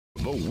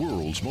The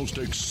world's most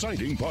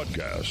exciting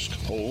podcast,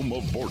 home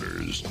of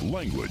borders,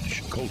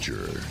 language,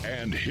 culture.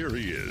 And here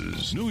he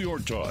is, New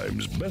York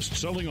Times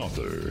best-selling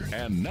author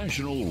and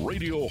National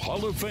Radio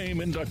Hall of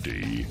Fame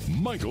inductee,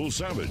 Michael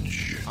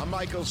Savage. I'm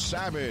Michael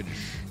Savage,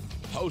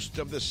 host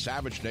of the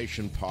Savage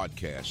Nation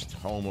podcast,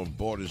 home of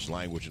borders,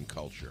 language, and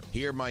culture.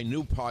 Hear my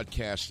new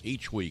podcast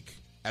each week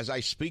as I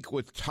speak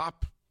with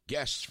top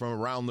guests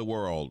from around the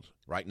world.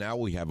 Right now,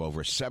 we have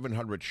over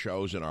 700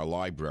 shows in our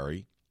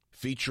library,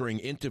 featuring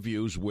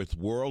interviews with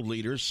world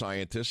leaders,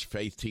 scientists,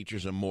 faith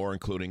teachers, and more,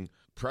 including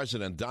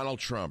President Donald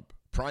Trump,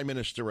 Prime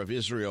Minister of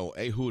Israel,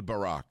 Ehud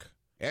Barak,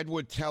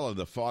 Edward Teller,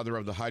 the father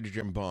of the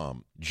hydrogen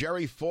bomb,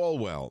 Jerry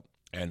Falwell,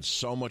 and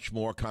so much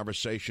more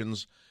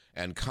conversations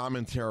and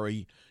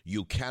commentary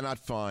you cannot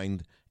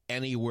find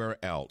anywhere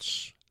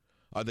else.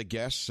 Other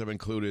guests have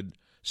included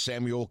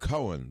Samuel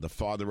Cohen, the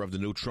father of the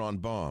neutron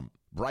bomb,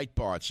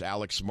 Breitbart's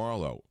Alex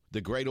Marlow,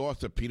 the great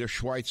author Peter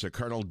Schweizer,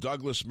 Colonel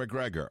Douglas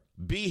McGregor.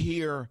 Be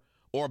here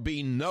or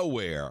be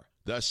nowhere.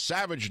 The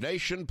Savage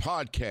Nation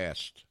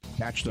Podcast.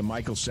 Catch the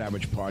Michael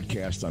Savage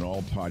Podcast on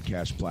all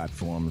podcast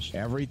platforms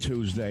every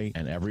Tuesday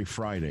and every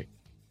Friday.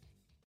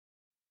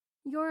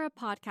 You're a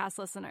podcast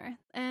listener,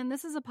 and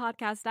this is a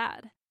podcast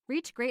ad.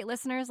 Reach great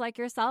listeners like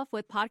yourself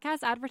with podcast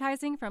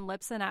advertising from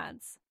Libsyn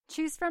Ads.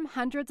 Choose from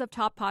hundreds of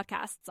top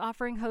podcasts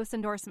offering host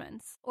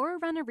endorsements, or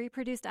run a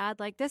reproduced ad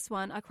like this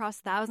one across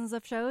thousands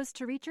of shows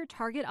to reach your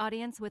target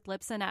audience with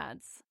Libsyn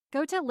Ads.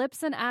 Go to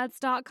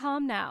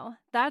libsynads.com now.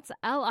 That's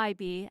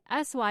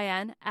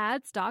LIBSYN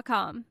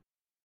ads.com.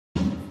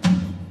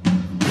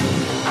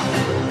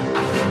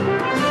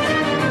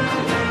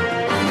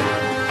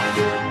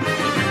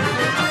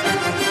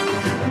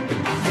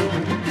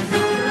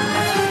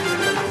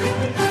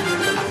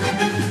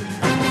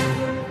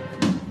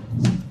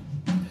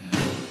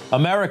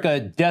 America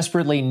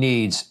desperately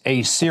needs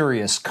a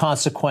serious,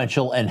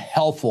 consequential, and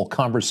helpful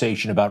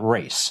conversation about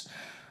race.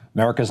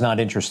 America's not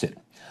interested.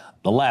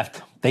 The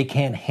left, they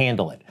can't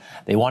handle it.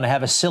 They want to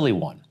have a silly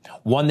one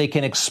they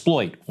can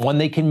exploit, one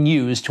they can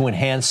use to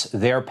enhance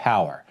their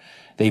power.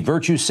 They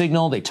virtue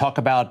signal, they talk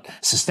about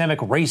systemic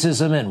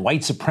racism and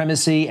white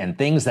supremacy and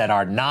things that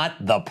are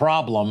not the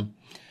problem,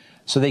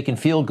 so they can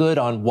feel good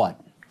on what?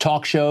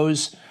 Talk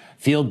shows,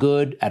 feel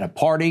good at a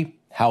party,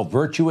 how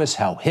virtuous,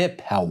 how hip,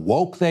 how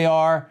woke they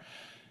are.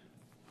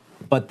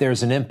 But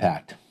there's an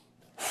impact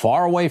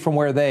far away from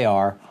where they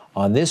are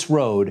on this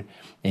road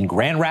in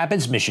Grand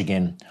Rapids,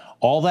 Michigan.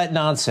 All that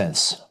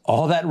nonsense,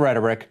 all that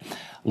rhetoric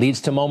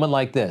leads to a moment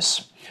like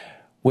this,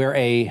 where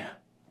a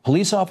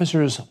police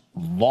officer's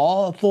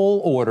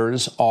lawful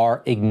orders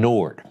are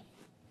ignored.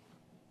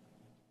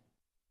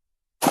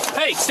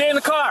 Hey, stay in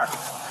the car!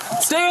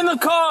 Stay in the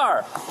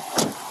car!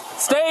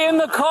 Stay in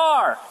the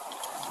car!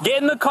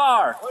 Get in the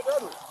car!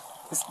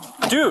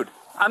 Dude,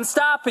 I'm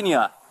stopping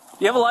you. Do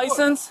you have a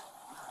license?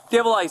 Do you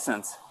have a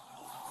license?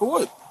 For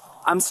what?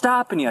 I'm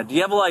stopping you. Do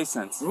you have a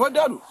license? What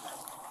done?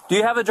 Do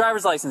you have a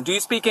driver's license? Do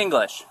you speak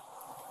English?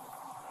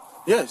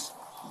 Yes.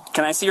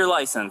 Can I see your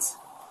license?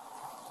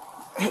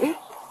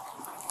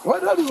 What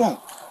did I do wrong?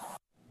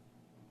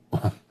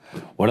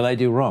 What did I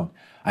do wrong?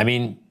 I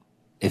mean,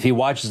 if he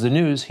watches the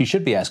news, he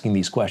should be asking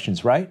these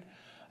questions, right?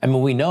 I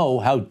mean, we know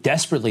how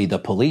desperately the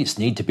police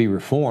need to be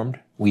reformed.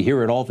 We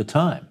hear it all the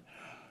time.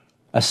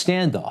 A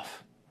standoff.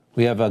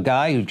 We have a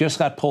guy who just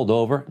got pulled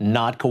over,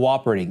 not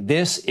cooperating.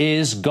 This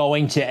is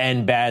going to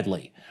end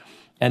badly.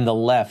 And the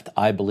left,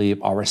 I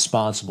believe, are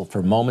responsible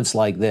for moments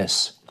like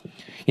this.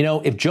 You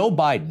know, if Joe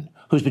Biden,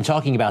 who's been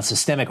talking about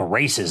systemic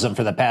racism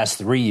for the past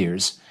 3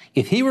 years,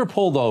 if he were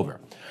pulled over,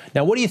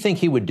 now what do you think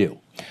he would do?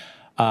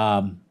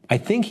 I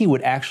think he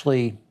would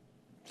actually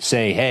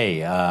say,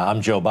 hey,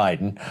 I'm Joe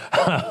Biden.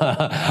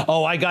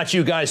 Oh, I got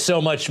you guys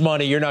so much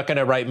money, you're not going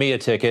to write me a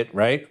ticket,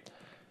 right?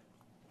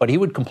 But he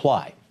would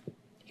comply.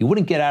 He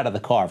wouldn't get out of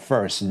the car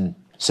first and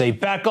say,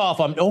 back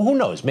off. Oh, who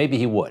knows? Maybe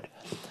he would.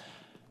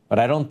 But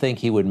I don't think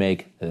he would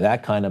make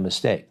that kind of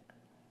mistake.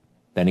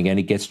 Then again,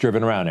 he gets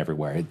driven around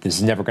everywhere. This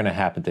is never going to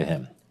happen to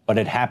him. But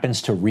it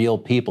happens to real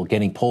people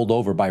getting pulled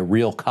over by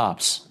real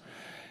cops.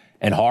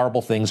 And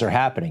horrible things are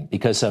happening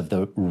because of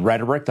the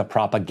rhetoric, the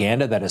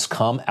propaganda that has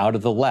come out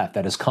of the left,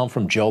 that has come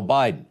from Joe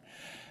Biden.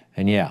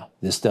 And yeah,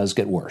 this does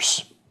get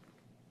worse.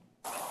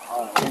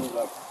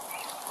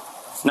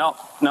 No.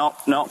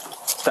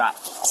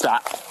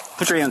 Stop.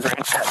 Put your hands right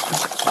in.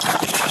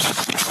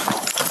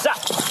 Stop.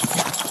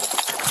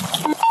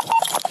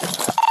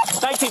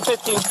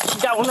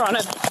 1915. Got one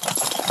running.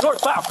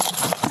 Northbound.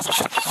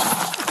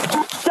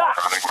 Stop.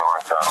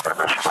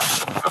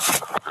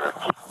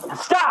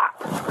 Stop.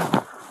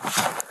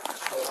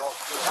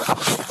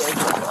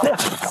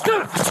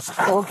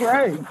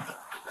 Okay.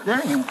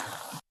 Dang.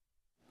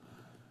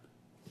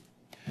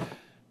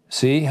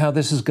 See how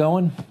this is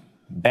going?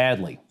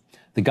 Badly.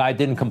 The guy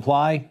didn't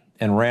comply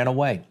and ran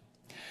away.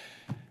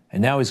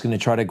 And now he's going to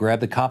try to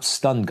grab the cop's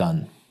stun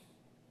gun.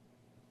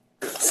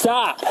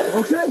 Stop.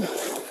 Okay.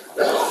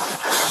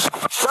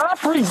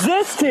 Stop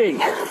resisting.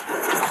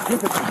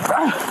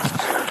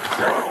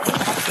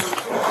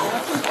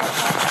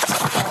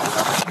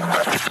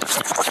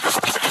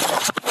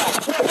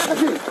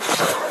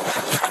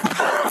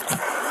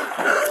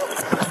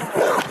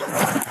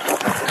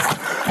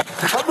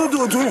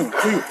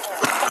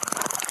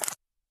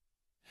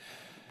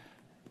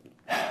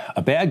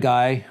 A bad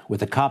guy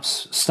with a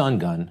cop's stun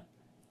gun,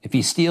 if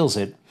he steals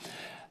it,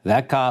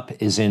 that cop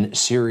is in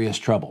serious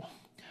trouble.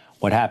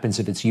 What happens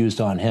if it's used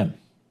on him?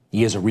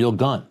 He has a real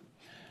gun.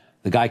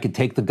 The guy could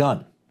take the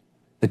gun.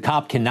 The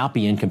cop cannot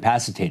be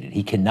incapacitated.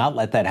 He cannot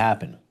let that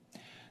happen.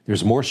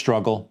 There's more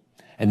struggle.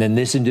 And then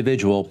this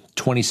individual,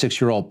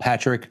 26-year-old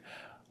Patrick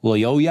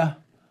Lyoya,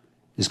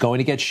 is going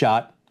to get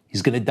shot.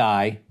 He's going to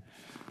die.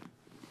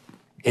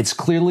 It's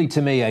clearly,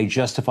 to me, a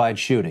justified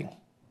shooting,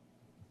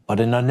 but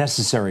an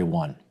unnecessary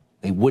one.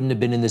 They wouldn't have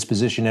been in this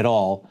position at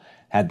all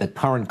had the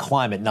current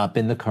climate not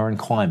been the current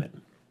climate.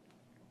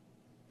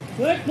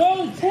 Let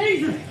go of the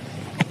taser!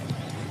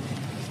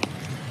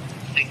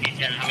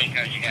 6010, how many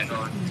cars you got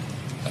going?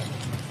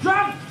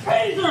 Drop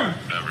taser!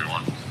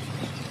 Everyone.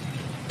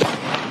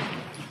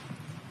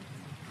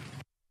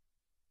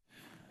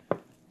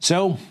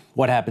 So,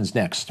 what happens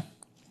next?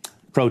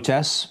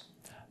 Protests.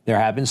 There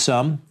have been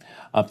some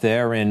up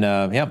there in,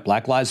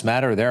 Black Lives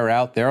Matter. They're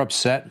out. They're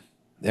upset.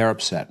 They're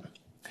upset.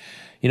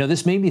 You know,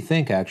 this made me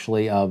think,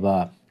 actually,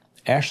 of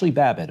Ashley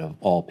Babbitt, of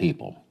all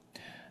people.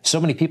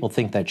 So many people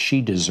think that she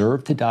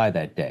deserved to die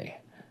that day,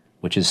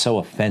 which is so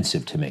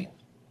offensive to me.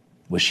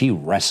 Was she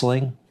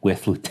wrestling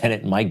with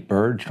Lieutenant Mike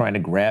Byrd trying to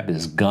grab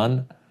his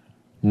gun?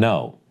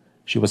 No,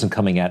 she wasn't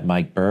coming at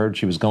Mike Byrd.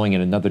 She was going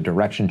in another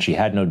direction. She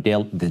had no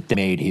deal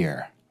made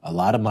here. A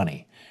lot of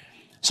money.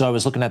 So I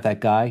was looking at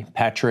that guy,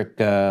 Patrick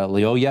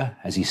Lyoya,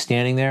 as he's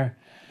standing there,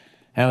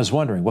 and I was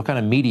wondering, what kind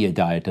of media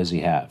diet does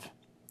he have?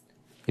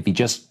 If he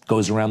just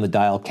goes around the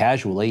dial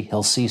casually,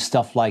 he'll see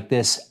stuff like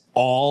this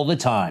all the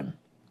time.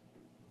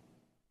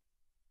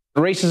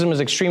 Racism is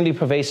extremely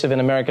pervasive in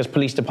America's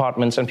police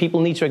departments, and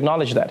people need to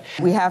acknowledge that.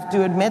 We have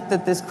to admit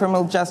that this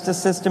criminal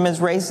justice system is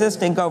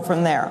racist and go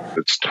from there.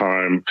 It's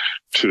time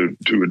to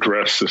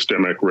address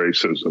systemic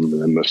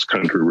racism in this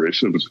country,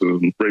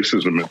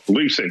 racism in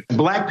policing.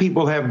 Black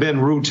people have been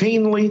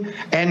routinely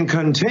and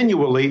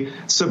continually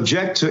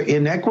subject to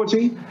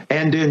inequity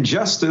and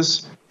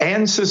injustice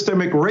and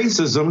systemic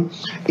racism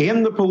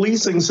in the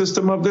policing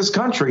system of this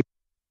country.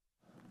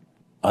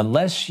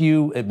 Unless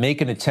you make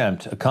an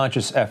attempt, a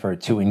conscious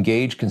effort to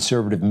engage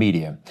conservative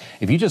media,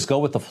 if you just go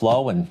with the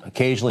flow and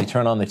occasionally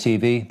turn on the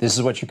TV, this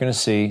is what you're going to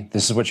see,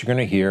 this is what you're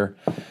going to hear,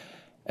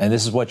 and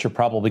this is what you're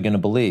probably going to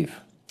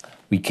believe.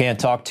 We can't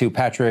talk to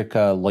Patrick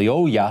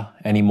Lyoya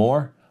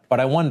anymore,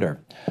 but I wonder,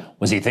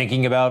 was he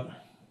thinking about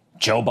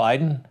Joe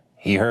Biden?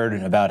 He heard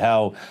about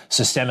how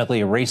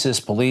systemically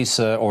racist police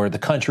or the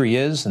country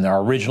is and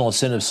our original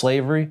sin of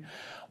slavery.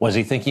 Was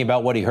he thinking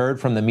about what he heard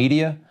from the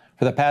media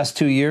for the past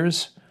 2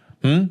 years?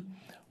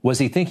 Was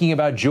he thinking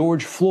about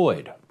George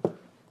Floyd?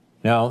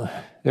 Now,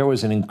 there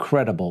was an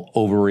incredible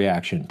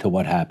overreaction to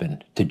what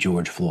happened to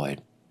George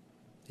Floyd.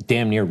 It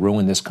damn near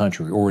ruined this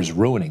country, or is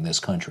ruining this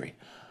country.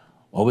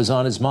 What was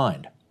on his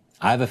mind?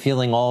 I have a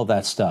feeling all of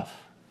that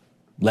stuff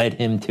led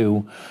him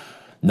to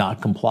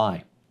not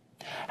comply.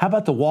 How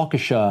about the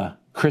Waukesha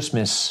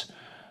Christmas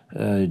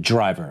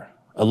driver,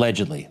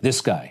 allegedly?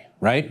 This guy,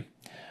 right?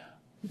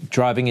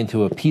 Driving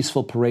into a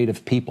peaceful parade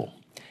of people.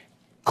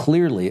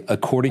 Clearly,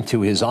 according to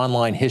his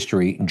online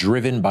history,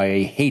 driven by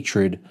a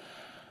hatred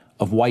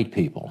of white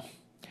people.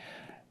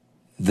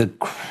 The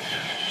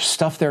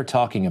stuff they're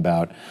talking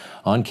about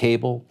on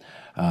cable,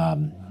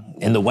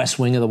 in the West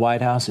Wing of the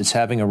White House, it's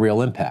having a real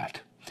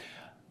impact.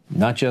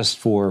 Not just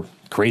for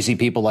crazy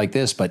people like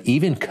this, but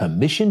even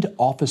commissioned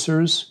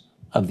officers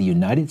of the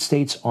United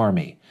States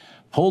Army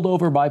pulled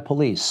over by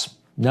police.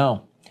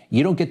 No,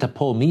 you don't get to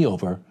pull me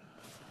over.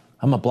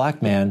 I'm a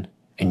black man,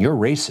 and you're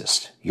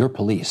racist. You're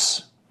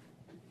police.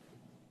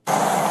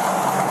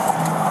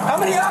 How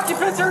many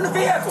occupants are in the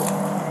vehicle?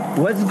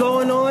 What's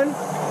going on?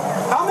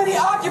 How many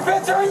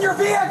occupants are in your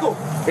vehicle?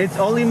 It's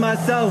only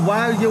myself.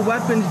 Why are your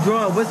weapons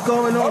drawn? What's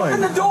going on?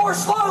 Open the door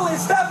slowly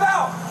and step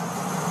out.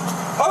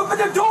 Open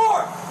the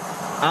door.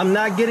 I'm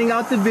not getting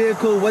out the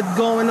vehicle. What's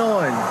going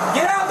on?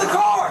 Get out of the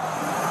car.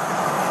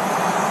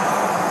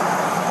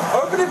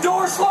 Open the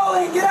door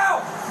slowly and get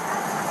out.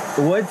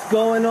 What's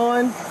going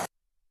on?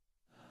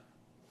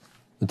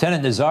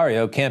 Lieutenant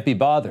Nazario can't be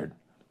bothered.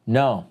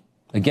 No.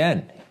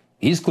 Again,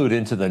 he's clued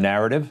into the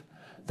narrative.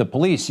 The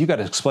police, you got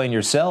to explain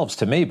yourselves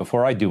to me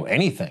before I do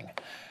anything.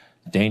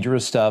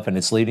 Dangerous stuff, and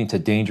it's leading to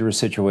dangerous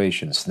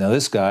situations. Now,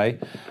 this guy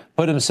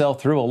put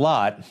himself through a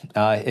lot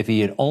if he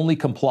had only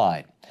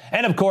complied.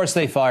 And, of course,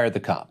 they fired the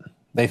cop.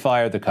 They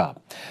fired the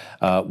cop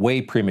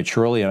way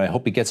prematurely, and I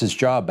hope he gets his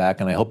job back,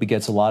 and I hope he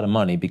gets a lot of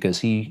money because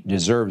he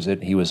deserves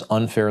it. He was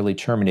unfairly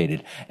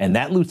terminated. And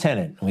that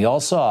lieutenant, we all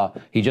saw,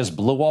 he just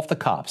blew off the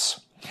cops.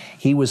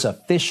 He was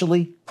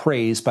officially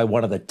praised by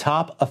one of the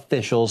top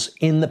officials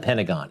in the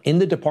Pentagon, in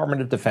the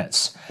Department of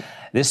Defense.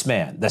 This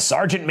man, the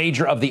Sergeant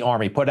Major of the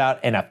Army, put out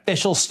an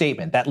official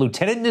statement that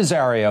Lieutenant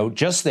Nazario,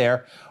 just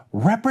there,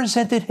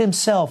 represented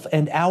himself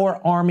and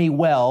our Army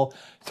well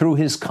through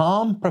his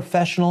calm,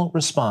 professional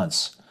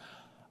response.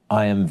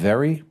 I am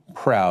very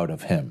proud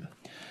of him.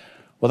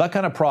 Well, that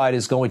kind of pride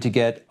is going to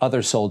get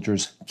other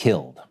soldiers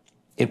killed.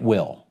 It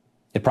will.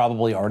 It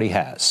probably already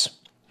has.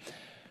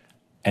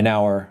 And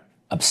our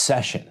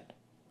obsession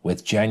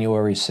with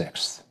January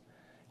 6th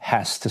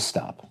has to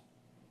stop.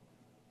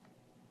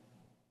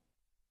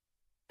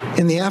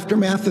 In the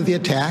aftermath of the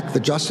attack, the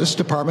Justice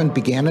Department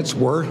began its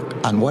work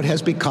on what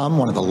has become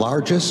one of the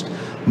largest,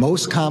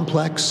 most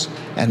complex,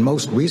 and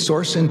most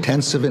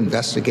resource-intensive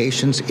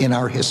investigations in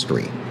our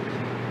history.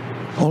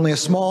 Only a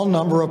small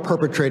number of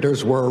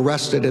perpetrators were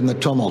arrested in the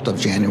tumult of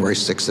January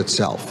 6th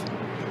itself.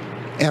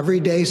 Every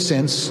day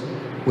since,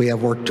 we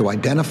have worked to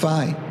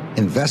identify,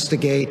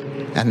 investigate,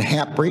 and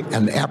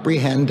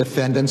apprehend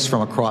defendants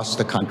from across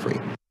the country.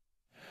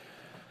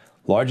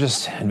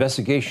 Largest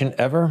investigation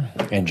ever,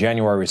 and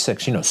January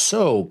 6th,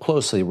 so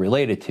closely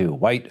related to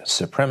white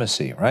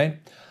supremacy, right?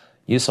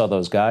 You saw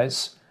those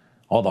guys,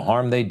 all the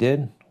harm they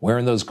did,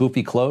 wearing those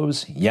goofy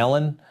clothes,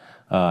 yelling,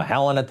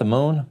 howling at the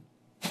moon.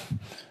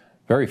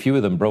 Very few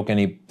of them broke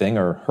anything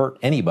or hurt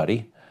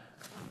anybody.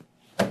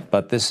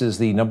 But this is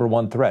the number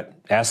one threat.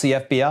 Ask the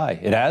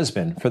FBI. It has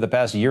been for the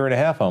past year and a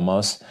half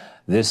almost.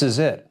 This is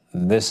it.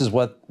 This is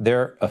what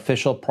their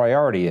official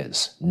priority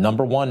is.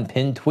 Number one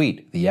pinned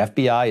tweet. The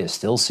FBI is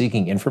still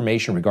seeking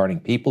information regarding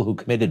people who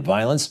committed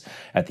violence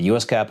at the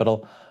U.S.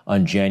 Capitol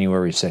on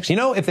January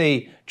 6th. If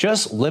they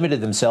just limited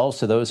themselves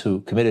to those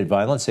who committed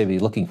violence, they'd be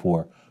looking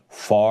for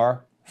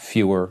far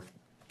fewer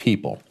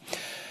people.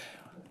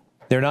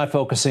 They're not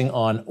focusing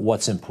on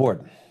what's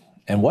important.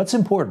 And what's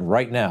important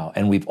right now,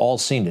 and we've all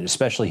seen it,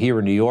 especially here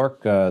in New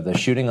York, the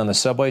shooting on the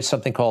subway,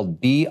 something called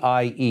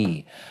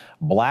BIE,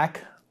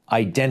 Black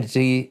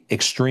Identity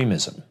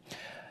Extremism.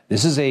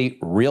 This is a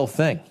real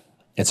thing.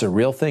 It's a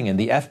real thing. And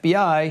the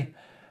FBI,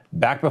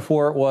 back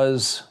before it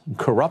was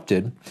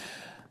corrupted,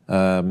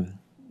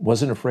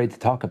 wasn't afraid to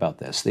talk about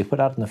this. They put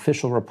out an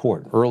official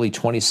report early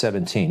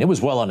 2017. It was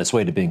well on its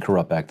way to being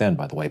corrupt back then,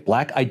 by the way.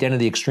 Black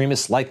identity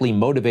extremists likely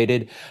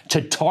motivated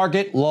to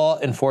target law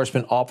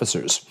enforcement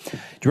officers. Do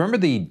you remember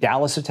the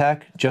Dallas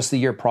attack just the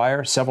year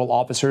prior? Several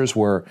officers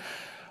were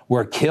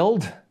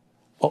killed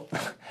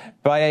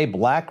by a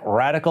black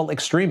radical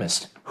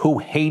extremist who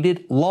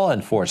hated law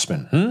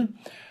enforcement.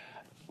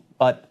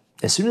 But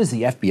as soon as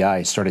the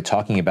FBI started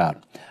talking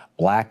about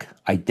black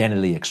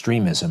identity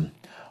extremism,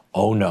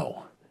 oh no.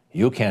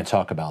 You can't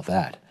talk about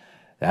that.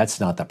 That's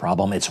not the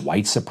problem. It's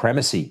white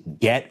supremacy.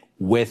 Get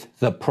with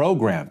the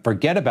program.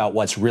 Forget about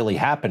what's really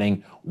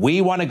happening. We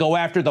want to go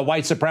after the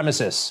white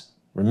supremacists.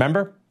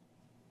 Remember?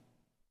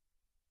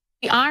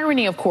 The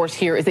irony, of course,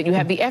 here is that you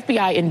have the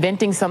FBI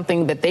inventing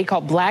something that they call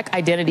black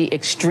identity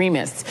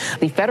extremists.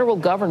 The federal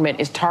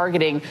government is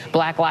targeting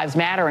Black Lives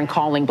Matter and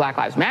calling Black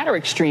Lives Matter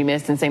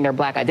extremists and saying they're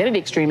black identity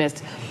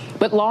extremists,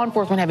 but law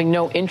enforcement having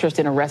no interest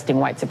in arresting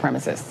white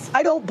supremacists.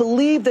 I don't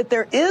believe that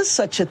there is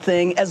such a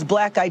thing as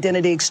black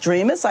identity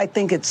extremists. I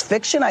think it's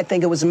fiction. I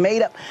think it was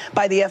made up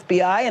by the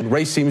FBI. And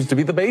race seems to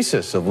be the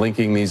basis of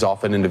linking these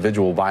often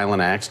individual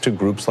violent acts to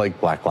groups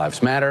like Black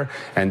Lives Matter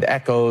and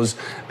echoes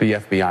the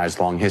FBI's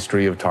long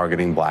history of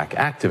targeting black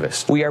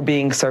activists. We are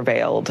being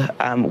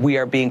surveilled. We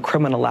are being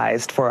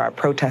criminalized for our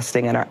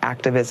protesting and our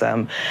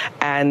activism.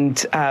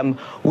 And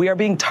we are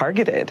being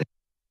targeted.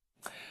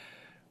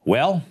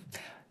 Well,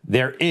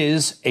 there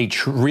is a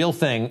real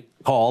thing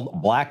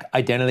called black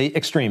identity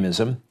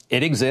extremism.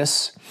 It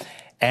exists.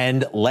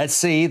 And let's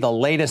see the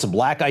latest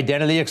black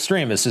identity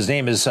extremist. His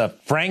name is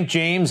Frank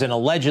James, and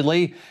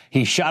allegedly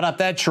he shot up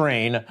that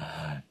train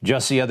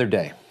just the other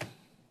day.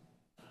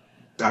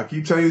 I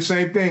keep telling you the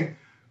same thing.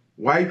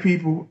 White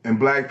people and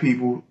black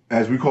people,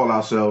 as we call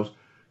ourselves,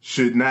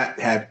 should not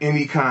have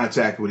any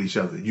contact with each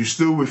other. You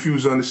still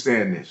refuse to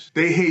understand this.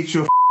 They hate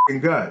your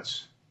f***ing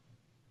guts.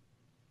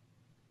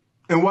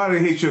 And why do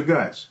they hate your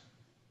guts?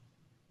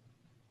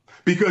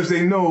 Because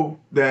they know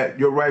that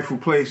your rightful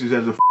place is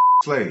as a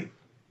slave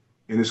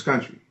in this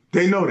country.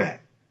 They know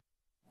that.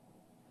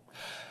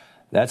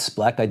 That's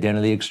black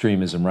identity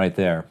extremism right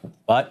there.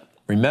 But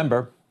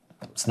remember,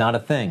 it's not a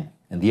thing.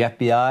 And the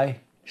FBI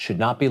should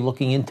not be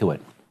looking into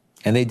it.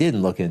 And they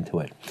didn't look into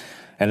it.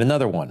 And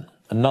another one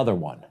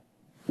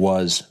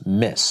was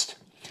missed.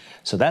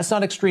 So that's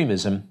not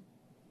extremism.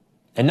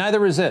 And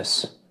neither is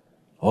this.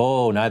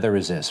 Oh, neither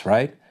is this,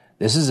 right?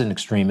 This isn't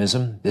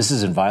extremism. This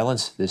isn't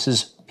violence. This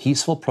is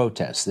peaceful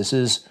protest. This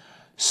is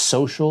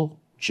social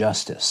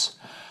justice.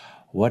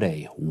 What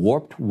a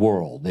warped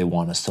world they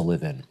want us to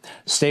live in.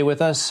 Stay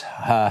with us.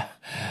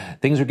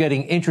 Things are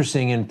getting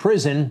interesting in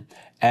prison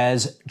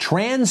as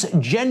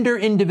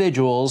transgender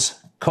individuals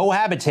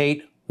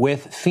cohabitate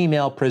with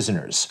female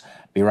prisoners.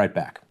 Be right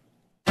back.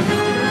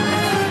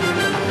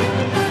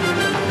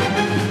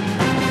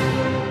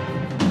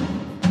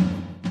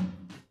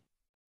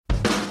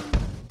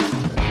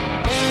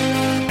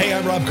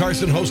 Rob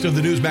Carson, host of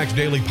the Newsmax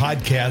Daily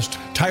Podcast.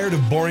 Tired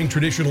of boring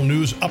traditional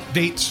news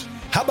updates?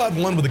 How about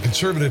one with a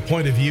conservative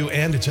point of view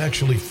and it's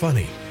actually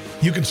funny?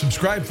 You can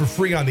subscribe for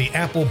free on the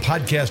Apple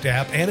Podcast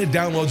app, and it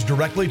downloads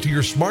directly to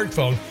your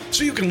smartphone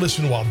so you can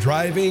listen while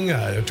driving,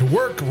 to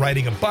work,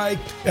 riding a bike,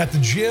 at the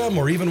gym,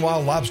 or even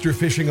while lobster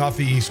fishing off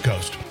the East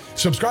Coast.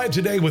 Subscribe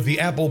today with the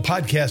Apple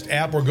Podcast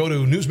app or go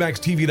to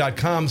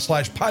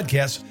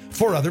newsmaxtv.com/podcasts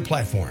for other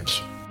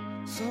platforms.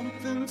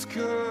 Something's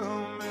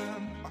coming.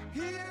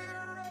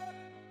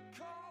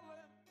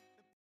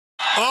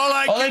 All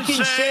I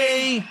can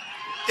say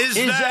is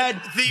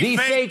that the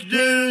fake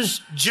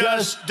news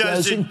just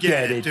doesn't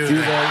get it, do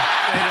they?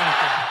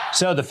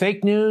 So the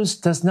fake news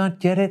does not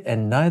get it,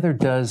 and neither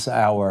does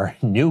our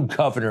new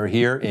governor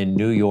here in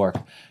New York,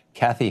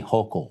 Kathy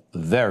Hochul.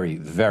 Very,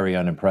 very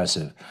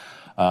unimpressive.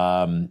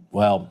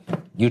 Well,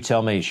 you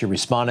tell me. She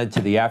responded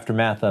to the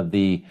aftermath of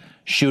the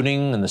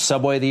shooting in the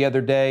subway the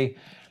other day,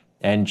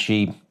 and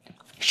she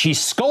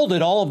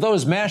scolded all of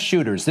those mass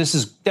shooters. This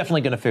is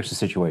definitely going to fix the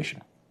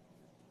situation.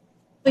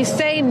 We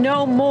say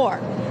no more.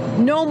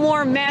 No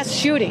more mass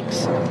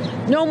shootings.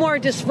 No more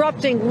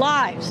disrupting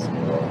lives.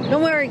 No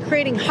more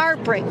creating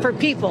heartbreak for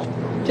people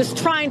just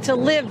trying to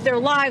live their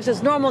lives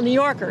as normal New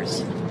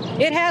Yorkers.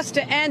 It has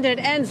to end, and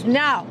it ends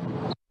now.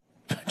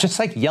 Just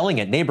like yelling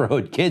at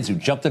neighborhood kids who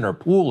jumped in her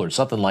pool or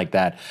something like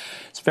that.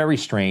 It's very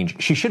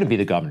strange. She shouldn't be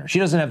the governor. She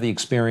doesn't have the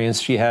experience.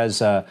 She has,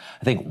 I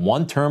think,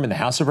 one term in the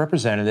House of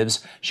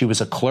Representatives. She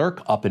was a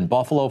clerk up in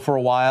Buffalo for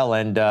a while,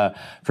 and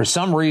for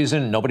some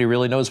reason, nobody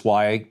really knows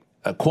why,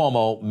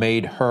 Cuomo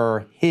made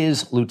her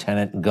his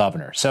lieutenant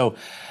governor. So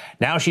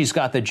now she's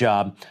got the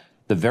job.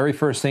 The very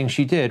first thing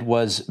she did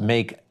was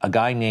make a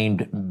guy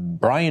named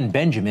Brian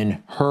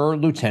Benjamin her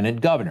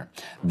lieutenant governor.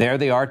 There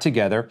they are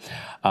together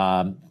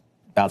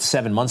about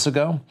 7 months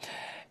ago.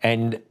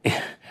 And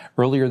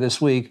earlier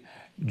this week,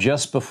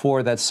 just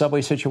before that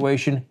subway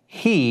situation,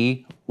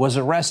 he was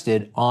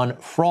arrested on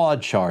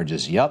fraud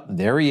charges. Yep,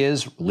 there he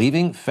is,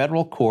 leaving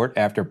federal court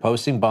after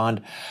posting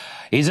bond.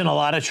 He's in a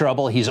lot of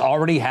trouble. He's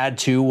already had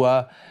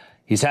to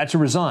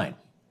resign.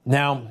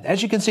 Now,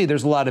 as you can see,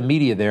 there's a lot of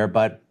media there,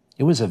 but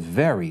it was a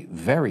very,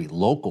 very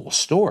local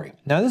story.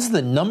 Now, this is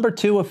the number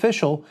 2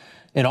 official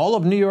in all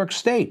of New York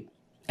State,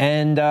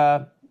 and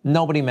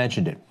nobody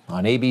mentioned it.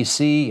 On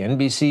ABC,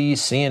 NBC,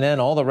 CNN,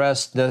 all the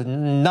rest,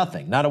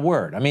 nothing, not a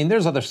word. I mean,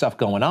 there's other stuff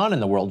going on in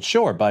the world,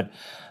 sure, but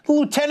the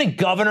lieutenant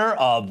governor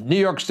of New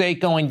York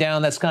State going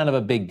down, that's kind of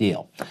a big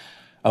deal.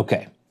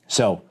 Okay,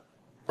 so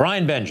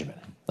Brian Benjamin,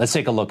 let's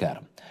take a look at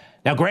him.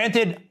 Now,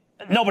 granted,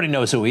 nobody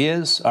knows who he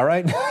is, all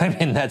right? I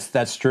mean,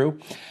 that's true.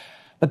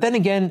 But then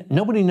again,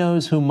 nobody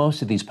knows who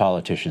most of these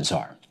politicians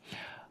are.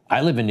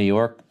 I live in New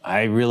York.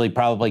 I really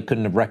probably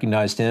couldn't have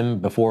recognized him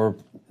before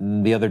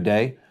the other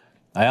day.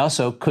 I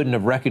also couldn't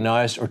have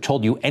recognized or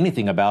told you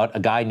anything about a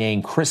guy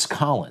named Chris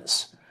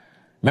Collins.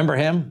 Remember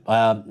him?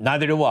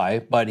 Neither do I,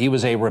 but he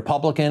was a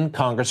Republican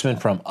congressman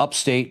from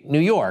upstate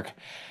New York.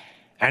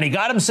 And he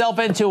got himself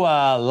into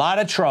a lot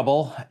of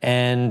trouble,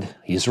 and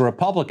he's a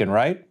Republican,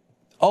 right?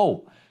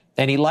 Oh,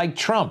 and he liked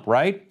Trump,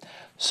 right?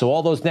 So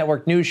all those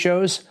network news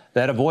shows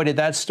that avoided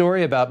that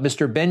story about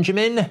Mr.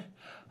 Benjamin,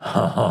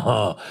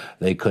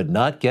 they could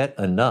not get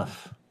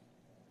enough.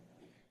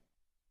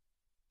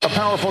 A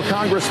powerful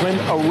congressman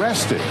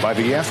arrested by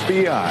the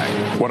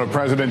FBI. One of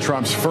President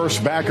Trump's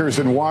first backers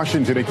in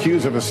Washington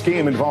accused of a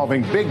scheme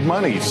involving big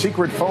money,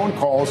 secret phone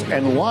calls,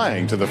 and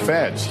lying to the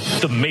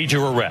feds. The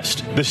major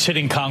arrest. The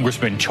sitting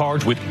congressman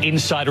charged with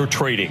insider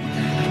trading.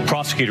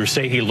 Prosecutors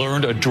say he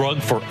learned a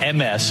drug for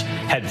MS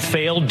had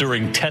failed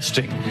during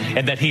testing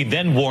and that he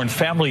then warned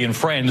family and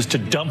friends to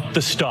dump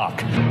the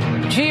stock.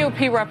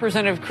 GOP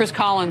Representative Chris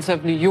Collins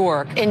of New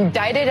York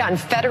indicted on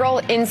federal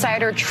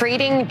insider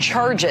trading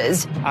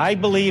charges. I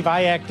believe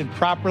I acted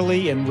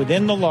properly and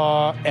within the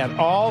law at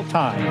all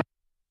times.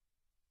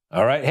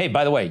 All right. Hey,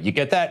 by the way, you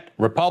get that?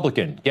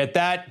 Republican. Get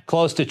that?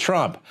 Close to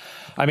Trump.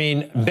 I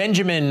mean,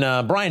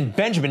 Brian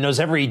Benjamin knows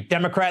every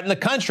Democrat in the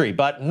country,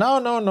 but no.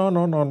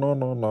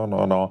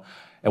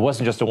 It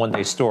wasn't just a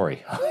one-day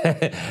story.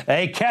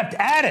 They kept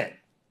at it.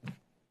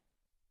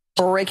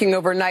 Breaking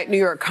overnight, New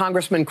York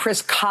Congressman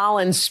Chris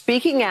Collins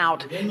speaking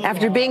out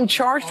after being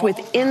charged with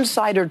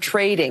insider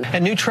trading.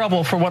 And new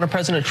trouble for one of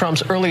President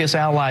Trump's earliest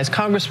allies,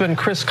 Congressman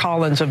Chris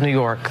Collins of New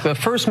York. The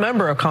first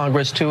member of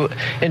Congress to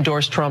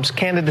endorse Trump's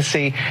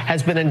candidacy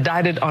has been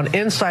indicted on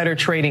insider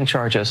trading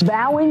charges.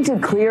 Vowing to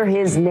clear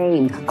his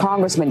name,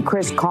 Congressman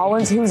Chris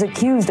Collins, who's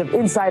accused of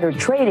insider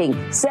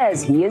trading,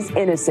 says he is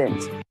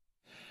innocent.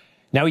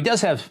 Now, he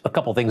does have a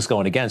couple things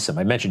going against him.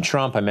 I mentioned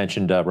Trump. I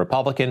mentioned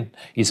Republican.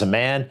 He's a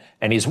man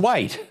and he's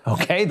white.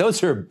 OK,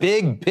 those are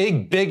big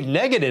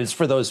negatives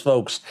for those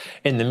folks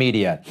in the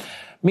media.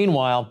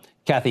 Meanwhile,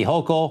 Kathy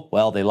Hochul,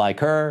 well, they like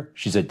her.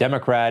 She's a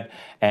Democrat.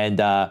 And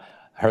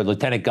her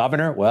lieutenant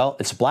governor, well,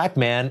 it's a black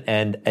man.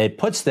 And it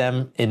puts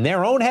them in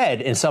their own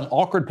head in some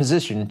awkward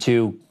position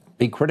to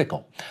be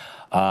critical.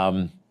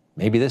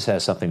 Maybe this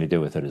has something to do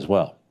with it as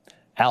well.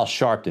 Al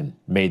Sharpton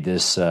made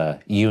this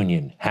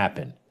union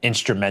happen.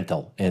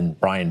 Instrumental in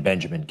Brian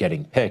Benjamin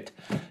getting picked.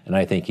 And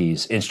I think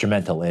he's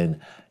instrumental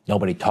in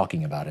nobody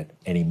talking about it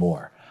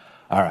anymore.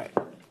 All right.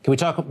 Can we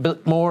talk a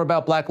bit more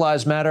about Black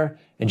Lives Matter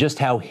and just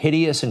how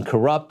hideous and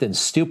corrupt and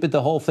stupid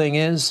the whole thing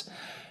is?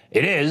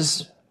 It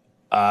is.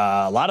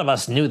 A lot of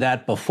us knew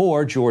that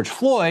before George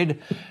Floyd,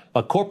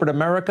 but corporate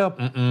America,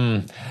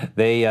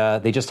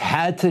 they just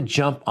had to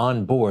jump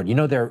on board. You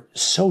know, they're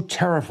so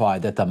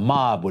terrified that the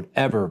mob would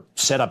ever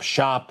set up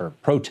shop or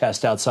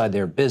protest outside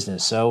their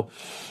business. So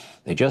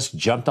they just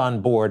jumped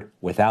on board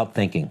without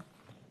thinking.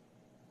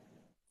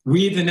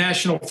 We, the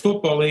National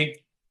Football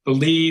League,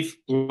 believe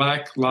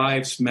Black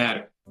Lives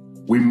Matter.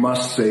 We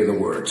must say the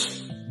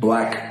words,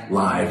 Black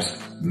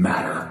Lives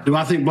Matter. Do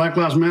I think Black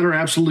Lives Matter?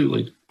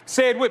 Absolutely.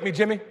 Say it with me,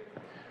 Jimmy.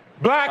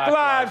 Black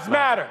Lives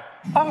Matter.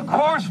 Of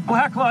course,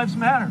 Black Lives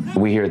Matter.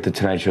 We here at The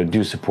Tonight Show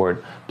do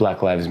support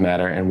Black Lives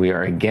Matter, and we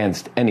are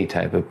against any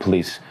type of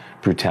police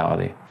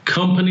brutality.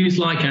 Companies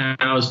like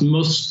ours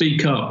must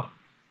speak up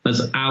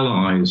as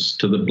allies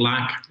to the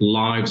Black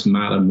Lives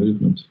Matter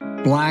movement.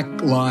 Black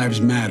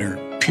Lives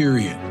Matter,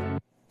 period.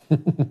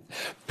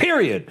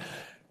 Period.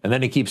 And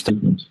then he keeps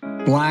talking.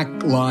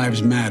 Black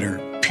Lives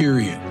Matter,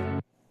 period.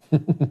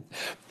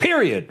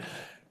 Period.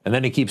 And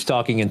then he keeps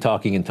talking and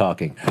talking and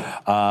talking.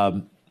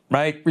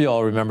 Right? We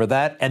all remember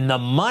that. And the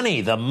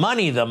money.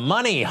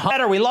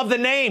 Hunter, we love the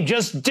name.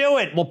 Just do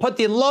it. We'll put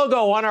the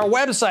logo on our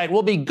website.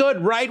 We'll be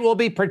good, right? We'll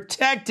be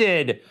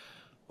protected.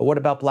 But what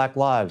about Black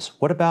lives?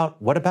 What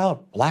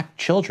about Black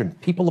children,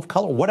 people of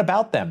color? What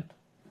about them?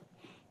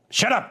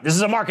 Shut up. This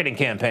is a marketing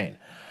campaign.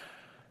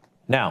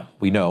 Now,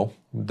 we know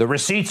the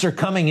receipts are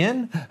coming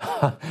in.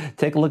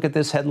 Take a look at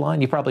this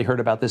headline. You probably heard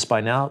about this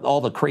by now.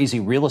 All the crazy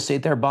real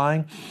estate they're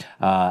buying.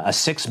 A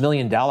 $6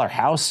 million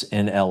house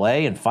in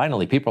L.A. And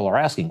finally, people are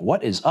asking,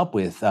 what is up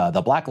with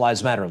the Black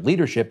Lives Matter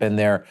leadership and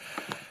their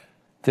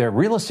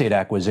real estate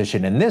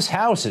acquisition? And this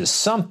house is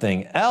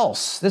something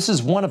else. This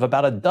is one of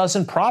about a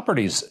dozen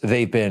properties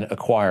they've been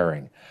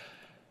acquiring.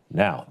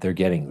 Now, they're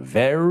getting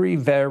very,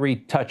 very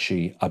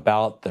touchy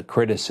about the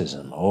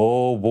criticism.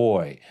 Oh,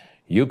 boy.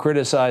 You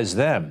criticize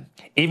them,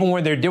 even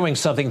when they're doing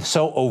something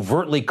so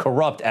overtly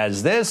corrupt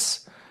as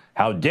this?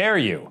 How dare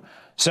you?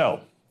 So,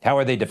 how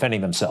are they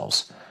defending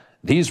themselves?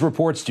 These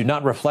reports do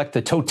not reflect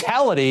the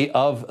totality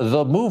of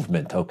the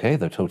movement, okay?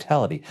 The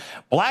totality.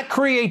 Black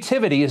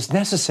creativity is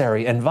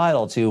necessary and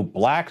vital to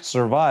Black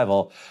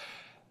survival.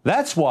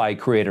 That's why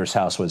Creator's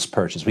House was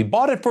purchased. We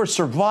bought it for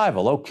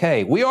survival,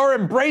 okay. We are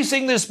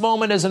embracing this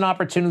moment as an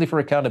opportunity for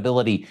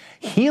accountability,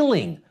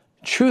 healing,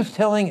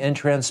 truth-telling, and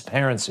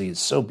transparency. Is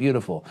so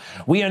beautiful.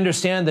 We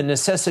understand the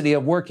necessity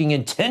of working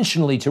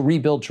intentionally to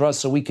rebuild trust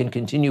so we can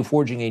continue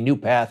forging a new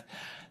path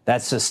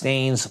that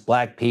sustains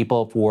Black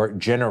people for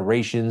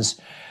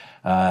generations.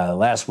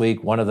 Last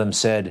week, one of them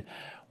said,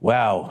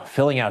 wow,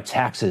 filling out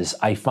taxes,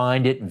 I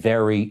find it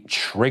very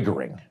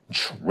triggering.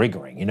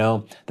 Triggering, you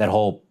know, that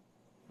whole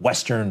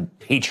Western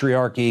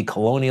patriarchy,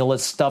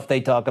 colonialist stuff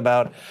they talk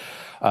about.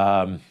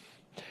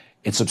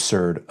 It's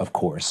absurd, of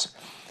course.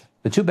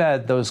 But too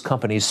bad those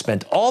companies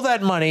spent all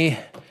that money,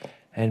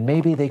 and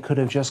maybe they could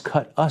have just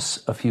cut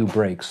us a few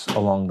breaks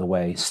along the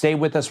way. Stay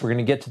with us. We're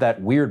going to get to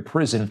that weird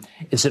prison.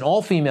 It's an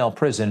all-female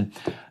prison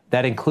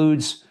that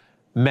includes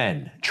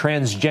men,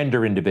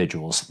 transgender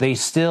individuals. They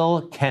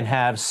still can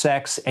have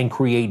sex and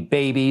create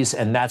babies,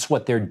 and that's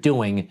what they're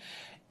doing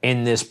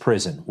in this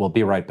prison. We'll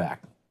be right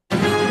back.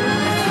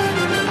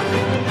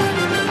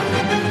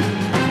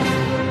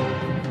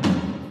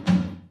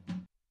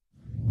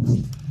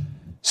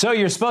 So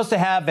you're supposed to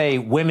have a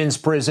women's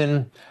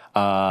prison,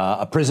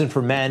 a prison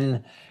for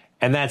men,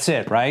 and that's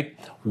it, right?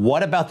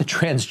 What about the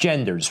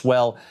transgenders?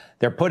 Well,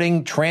 they're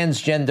putting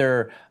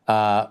transgender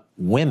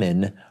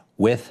women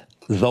with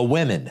the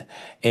women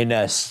in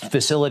a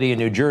facility in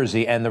New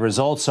Jersey, and the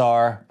results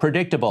are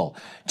predictable.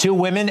 2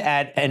 women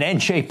at an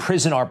NJ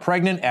prison are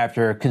pregnant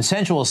after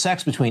consensual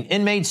sex between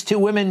inmates. 2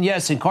 women,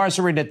 yes,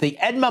 incarcerated at the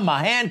Edma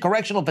Mahan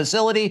Correctional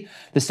Facility,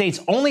 the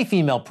state's only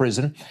female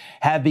prison,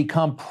 have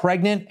become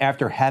pregnant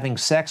after having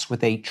sex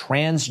with a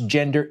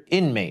transgender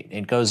inmate.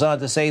 It goes on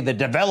to say the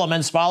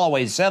developments follow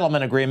a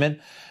settlement agreement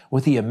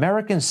with the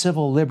American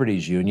Civil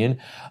Liberties Union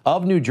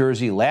of New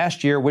Jersey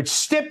last year, which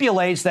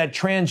stipulates that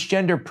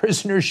transgender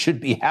prisoners should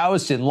be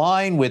housed in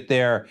line with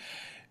their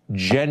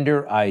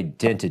gender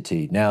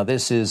identity. Now,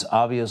 this is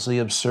obviously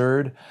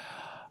absurd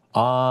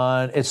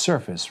on its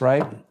surface,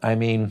 right? I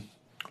mean,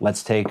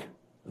 let's take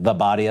the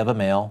body of a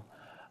male.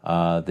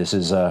 This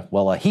is a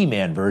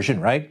He-Man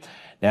version, right?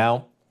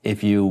 Now,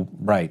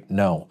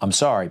 no, I'm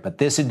sorry, but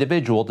this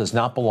individual does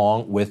not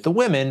belong with the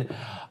women,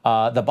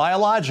 the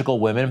biological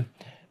women,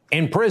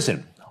 in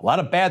prison. A lot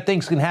of bad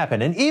things can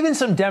happen. And even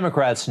some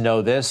Democrats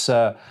know this.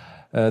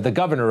 The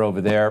governor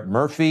over there,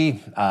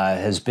 Murphy,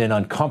 has been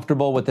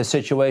uncomfortable with the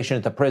situation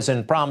at the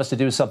prison, promised to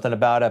do something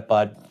about it,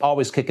 but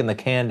always kicking the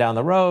can down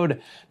the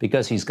road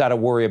because he's got to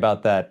worry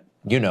about that,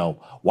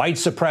 white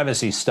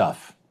supremacy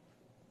stuff.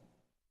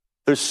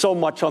 There's so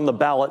much on the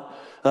ballot.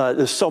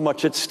 There's so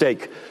much at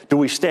stake. Do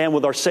we stand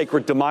with our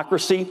sacred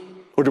democracy,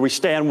 or do we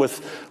stand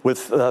with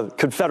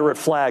Confederate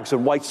flags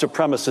and white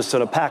supremacists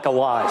and a pack of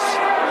lies?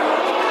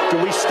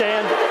 Do we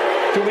stand?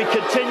 Do we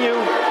continue?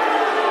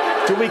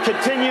 Do we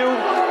continue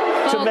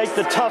to make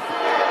the tough?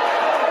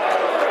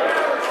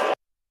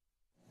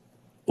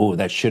 Oh,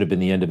 that should have been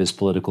the end of his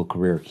political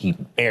career. He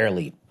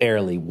barely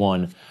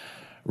won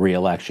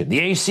re-election. The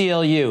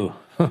ACLU,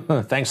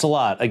 thanks a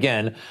lot.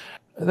 Again,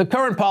 The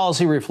current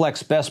policy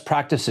reflects best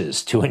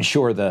practices to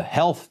ensure the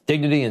health,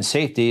 dignity, and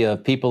safety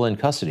of people in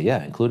custody,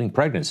 including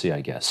pregnancy,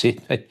 I guess.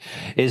 It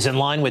is in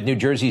line with New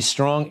Jersey's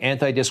strong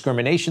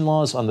anti-discrimination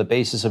laws on the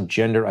basis of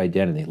gender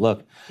identity.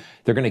 Look,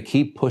 they're going to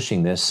keep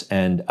pushing this,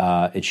 and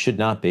it should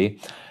not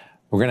be.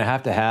 We're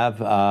going to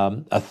have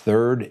a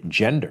third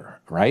gender,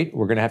 right?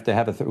 We're going to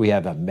have we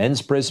have a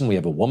men's prison, we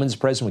have a women's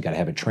prison, we got to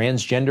have a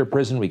transgender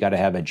prison, we got to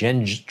have a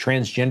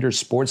transgender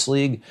sports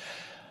league.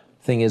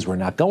 Thing is, we're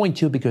not going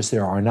to because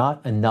there are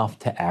not enough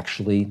to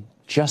actually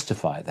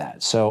justify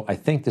that. So I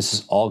think this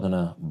is all going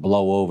to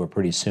blow over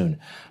pretty soon.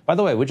 By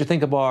the way, what'd you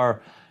think of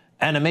our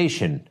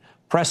animation?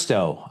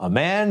 Presto, a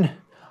man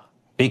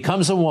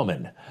becomes a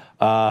woman.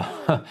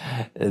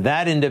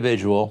 That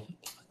individual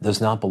does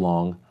not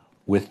belong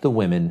with the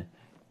women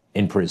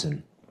in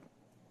prison,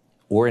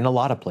 or in a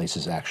lot of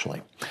places,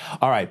 actually.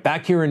 All right,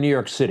 back here in New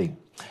York City.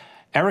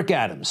 Eric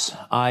Adams.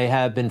 I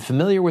have been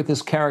familiar with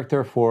this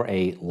character for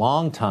a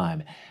long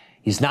time.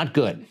 He's not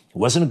good. He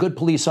wasn't a good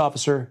police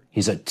officer.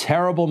 He's a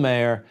terrible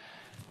mayor.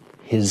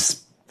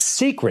 His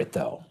secret,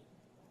 though,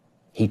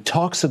 he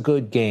talks a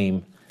good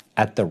game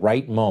at the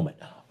right moment.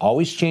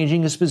 Always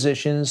changing his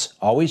positions,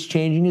 always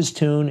changing his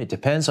tune. It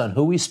depends on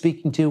who he's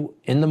speaking to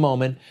in the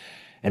moment.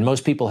 And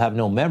most people have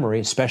no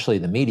memory, especially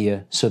the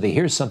media. So they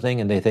hear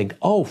something and they think,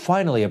 oh,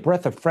 finally, a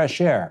breath of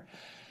fresh air.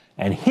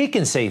 And he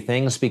can say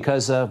things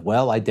because of,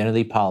 well,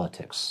 identity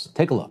politics.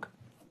 Take a look.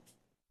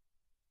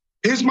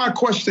 Here's my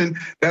question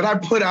that I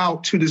put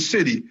out to the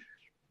city.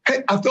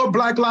 Hey, I thought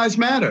Black Lives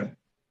Matter.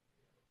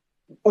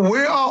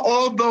 Where are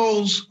all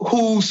those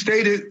who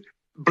stated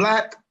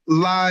Black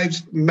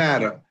Lives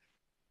Matter?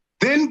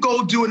 Then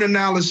go do an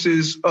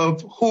analysis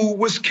of who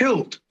was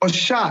killed or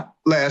shot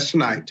last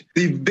night.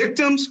 The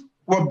victims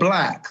were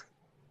Black.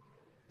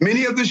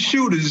 Many of the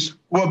shooters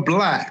were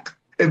Black.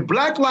 If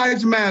Black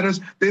Lives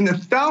Matters, then the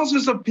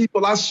thousands of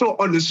people I saw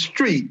on the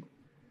street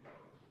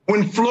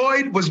when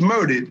Floyd was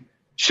murdered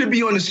should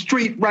be on the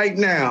street right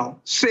now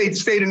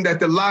stating that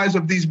the lives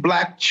of these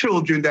Black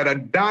children that are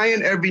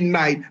dying every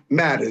night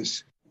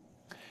matters.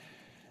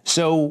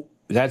 So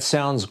that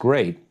sounds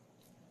great,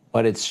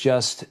 but it's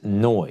just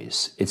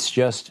noise. It's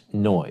just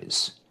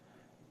noise.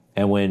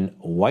 And when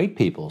white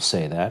people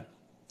say that,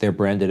 they're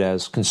branded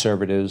as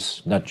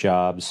conservatives, nut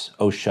jobs,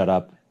 oh, shut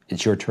up,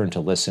 it's your turn to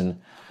listen.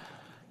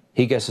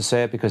 He gets to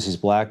say it because he's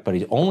Black, but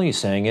he's only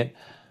saying it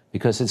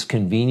because it's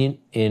convenient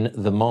in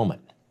the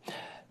moment.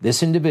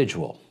 This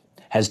individual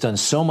has done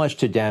so much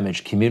to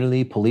damage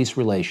community-police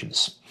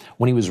relations.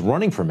 When he was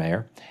running for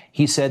mayor,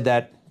 he said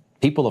that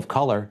people of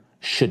color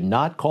should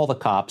not call the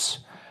cops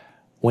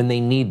when they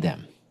need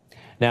them.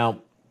 Now,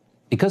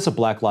 because of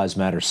Black Lives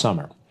Matter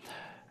summer,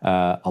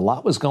 a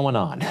lot was going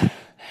on,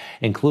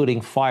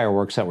 including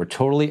fireworks that were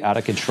totally out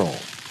of control.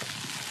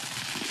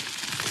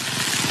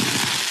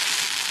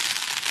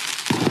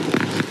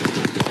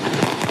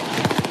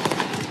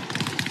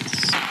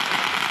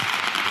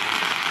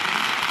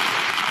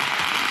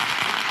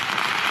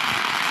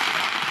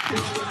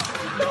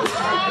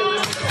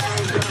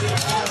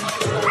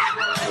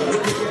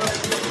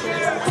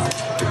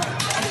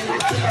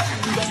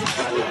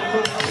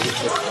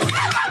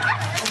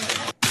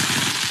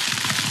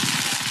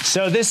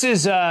 So this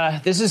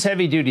is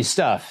heavy duty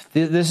stuff.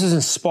 This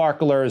isn't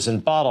sparklers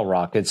and bottle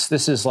rockets.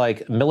 This is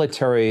like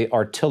military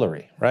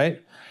artillery,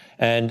 right?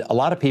 And a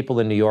lot of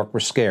people in New York were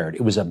scared.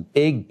 It was a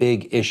big,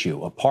 big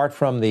issue. Apart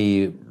from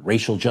the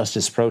racial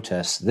justice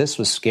protests, this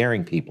was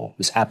scaring people. It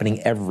was happening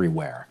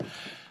everywhere.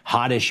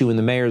 Hot issue in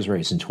the mayor's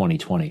race in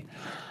 2020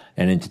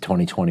 and into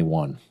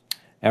 2021.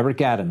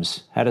 Eric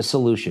Adams had a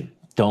solution.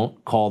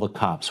 Don't call the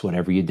cops,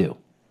 whatever you do.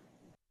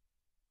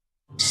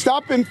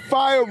 Stopping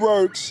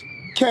fireworks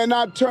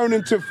cannot turn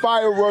into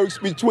fireworks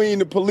between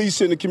the police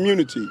and the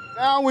community.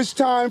 Now it's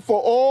time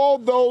for all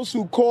those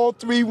who call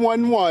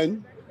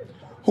 311,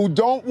 who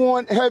don't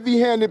want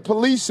heavy-handed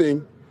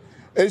policing.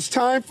 It's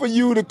time for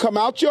you to come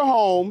out your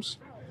homes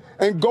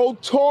and go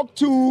talk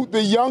to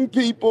the young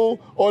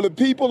people or the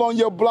people on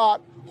your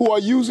block who are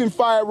using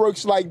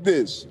fireworks like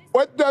this.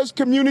 What does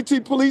community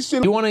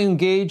policing... You want to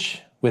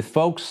engage with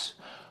folks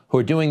who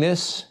are doing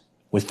this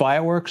with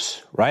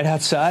fireworks right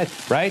outside,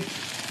 right?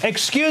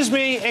 Excuse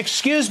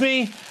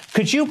me,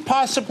 could you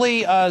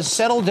possibly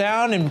settle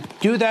down and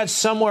do that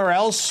somewhere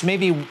else,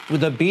 maybe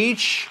with a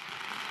beach?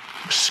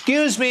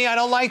 Excuse me, I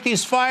don't like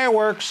these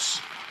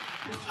fireworks.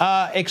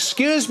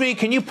 Excuse me,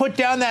 can you put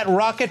down that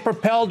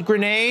rocket-propelled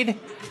grenade?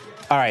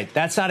 All right,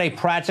 that's not a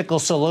practical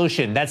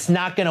solution. That's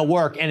not going to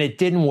work, and it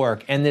didn't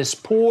work. And this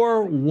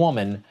poor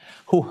woman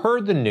who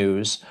heard the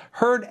news,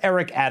 heard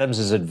Eric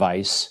Adams'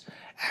 advice,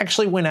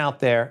 actually went out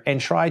there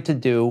and tried to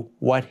do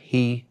what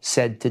he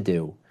said to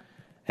do.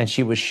 And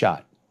she was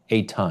shot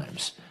 8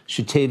 times.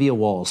 Shatavia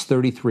Walls,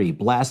 33,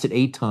 blasted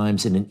 8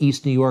 times in an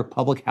East New York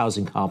public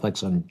housing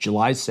complex on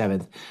July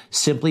 7th,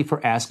 simply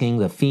for asking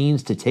the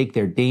fiends to take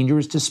their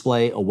dangerous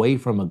display away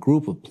from a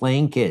group of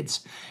playing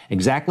kids.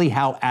 Exactly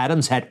how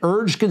Adams had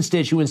urged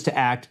constituents to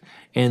act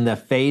in the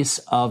face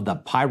of the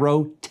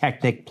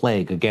pyrotechnic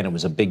plague. Again, it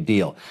was a big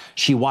deal.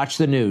 She watched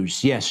the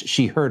news. Yes,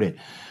 she heard it.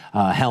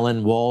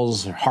 Helen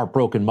Wall's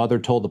heartbroken mother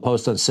told the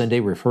Post on Sunday,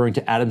 referring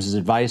to Adams'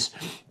 advice,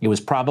 it was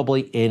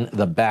probably in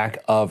the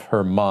back of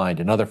her mind.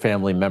 And other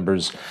family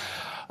members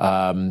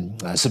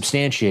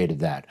substantiated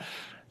that.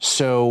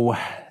 So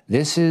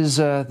this is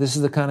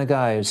the kind of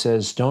guy who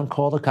says, don't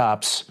call the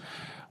cops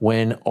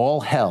when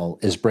all hell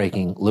is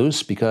breaking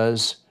loose,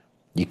 because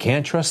you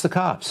can't trust the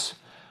cops.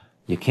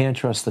 You can't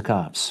trust the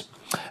cops.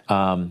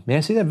 May I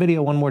see that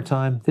video one more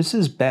time? This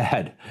is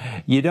bad.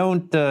 You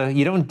don't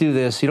do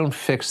this. You don't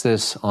fix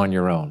this on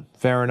your own.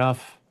 Fair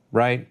enough,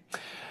 right?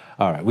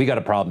 All right, we got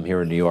a problem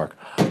here in New York.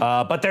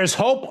 But there's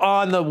hope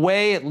on the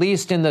way, at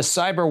least in the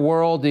cyber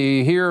world.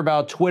 You hear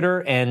about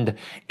Twitter and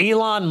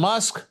Elon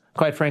Musk.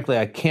 Quite frankly,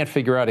 I can't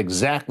figure out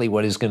exactly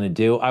what he's going to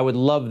do. I would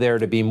love there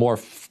to be more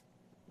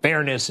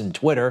fairness in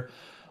Twitter.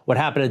 What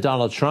happened to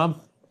Donald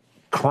Trump?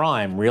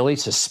 Crime, really?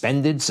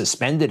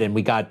 Suspended. And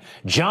we got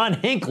John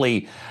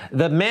Hinckley,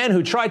 the man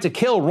who tried to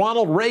kill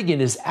Ronald Reagan,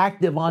 is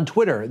active on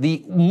Twitter.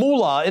 The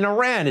mullah in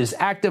Iran is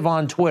active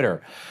on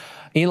Twitter.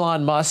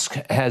 Elon Musk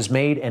has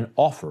made an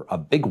offer, a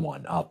big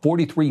one,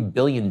 $43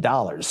 billion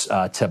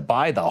to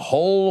buy the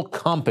whole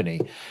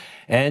company.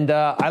 And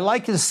I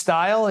like his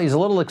style. He's a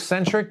little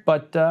eccentric,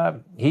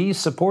 but he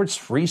supports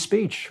free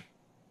speech.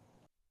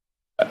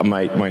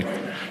 My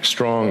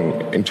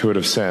strong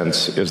intuitive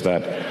sense is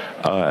that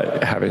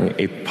having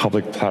a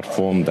public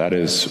platform that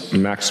is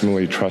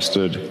maximally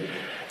trusted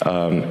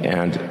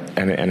and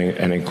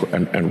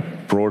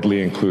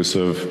broadly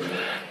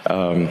inclusive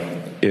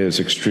is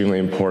extremely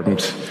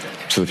important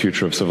to the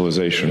future of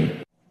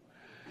civilization.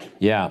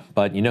 Yeah,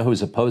 but you know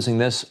who's opposing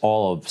this?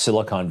 All of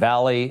Silicon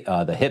Valley,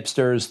 the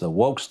hipsters, the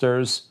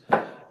wokesters,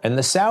 and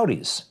the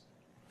Saudis.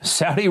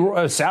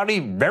 Saudi,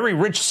 very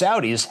rich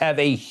Saudis have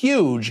a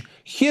huge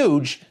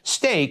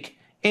stake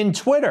in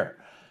Twitter.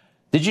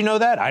 Did you know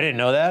that? I didn't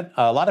know that.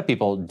 A lot of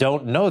people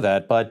don't know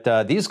that,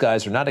 but these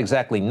guys are not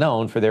exactly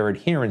known for their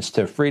adherence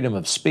to freedom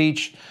of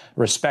speech,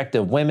 respect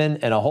of women,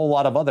 and a whole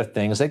lot of other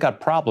things. They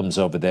got problems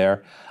over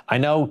there. I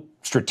know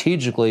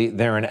strategically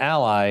they're an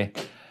ally.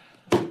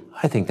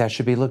 I think that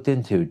should be looked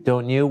into,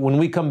 don't you? When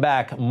we come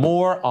back,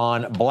 more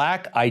on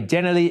black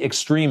identity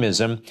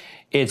extremism.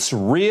 It's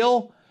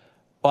real,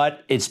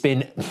 but it's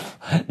been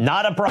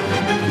not a problem.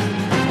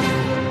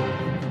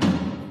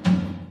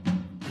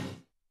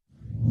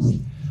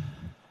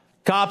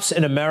 Cops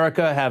in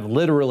America have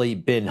literally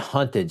been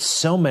hunted.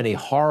 So many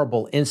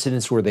horrible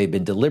incidents where they've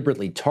been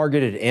deliberately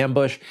targeted,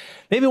 ambushed.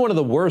 Maybe one of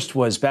the worst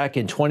was back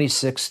in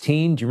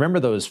 2016. Do you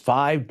remember those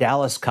 5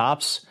 Dallas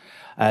cops?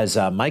 As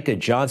Micah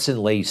Johnson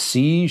laid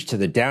siege to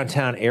the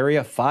downtown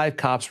area, 5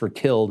 cops were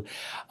killed.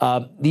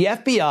 The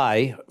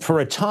FBI, for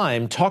a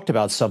time, talked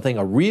about something,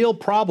 a real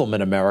problem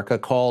in America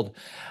called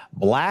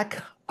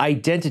black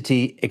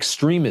identity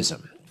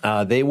extremism.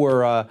 They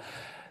were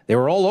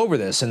all over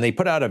this, and they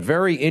put out a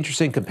very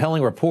interesting,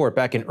 compelling report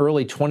back in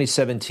early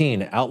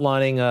 2017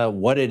 outlining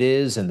what it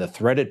is and the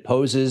threat it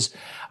poses,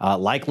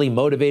 likely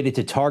motivated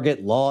to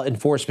target law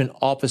enforcement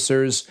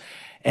officers.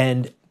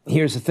 And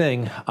here's the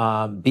thing,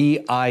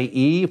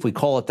 BIE, if we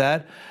call it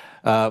that,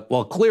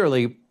 well,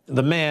 clearly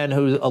the man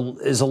who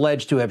is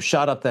alleged to have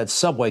shot up that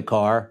subway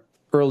car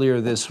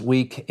earlier this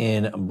week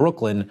in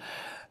Brooklyn,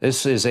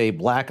 this is a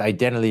black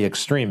identity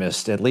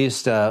extremist. At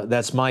least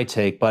that's my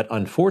take. But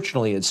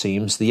unfortunately, it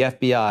seems the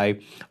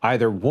FBI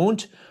either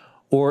won't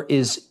or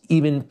is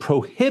even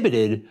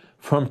prohibited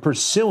from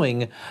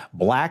pursuing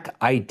black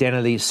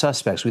identity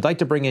suspects. We'd like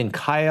to bring in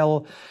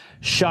Kyle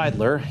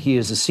Scheidler. He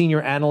is a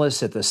senior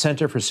analyst at the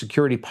Center for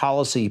Security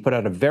Policy. He put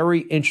out a very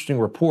interesting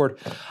report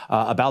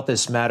about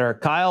this matter.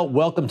 Kyle,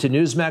 welcome to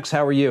Newsmax.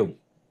 How are you?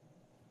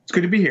 It's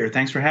good to be here.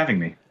 Thanks for having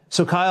me.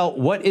 So, Kyle,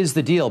 what is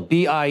the deal?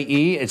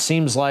 BIE, it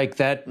seems like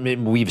that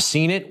we've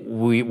seen it.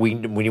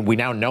 We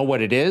now know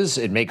what it is.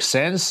 It makes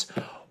sense.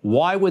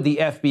 Why would the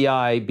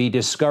FBI be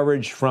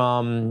discouraged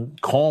from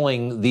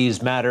calling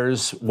these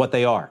matters what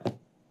they are?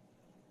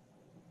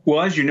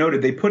 Well, as you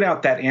noted, they put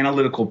out that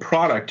analytical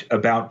product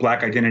about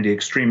black identity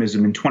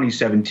extremism in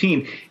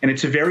 2017, and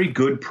it's a very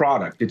good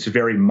product. It's a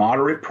very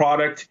moderate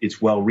product.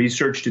 It's well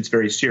researched. It's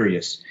very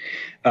serious.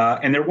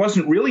 And there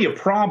wasn't really a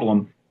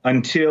problem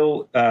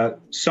until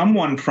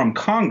someone from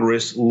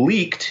Congress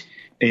leaked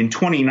in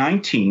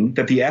 2019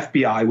 that the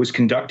FBI was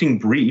conducting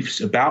briefs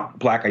about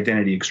black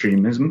identity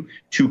extremism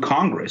to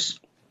Congress.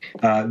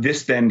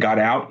 This then got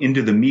out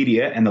into the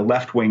media and the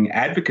left-wing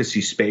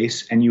advocacy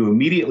space, and you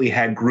immediately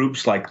had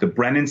groups like the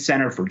Brennan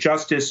Center for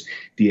Justice,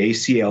 the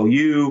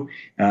ACLU,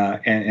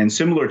 and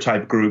similar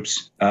type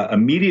groups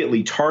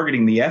immediately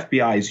targeting the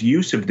FBI's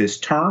use of this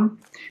term.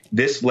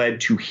 This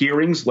led to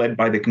hearings led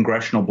by the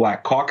Congressional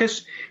Black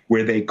Caucus,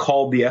 where they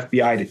called the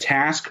FBI to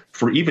task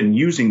for even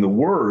using the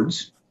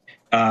words.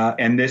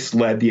 And this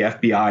led the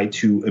FBI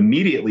to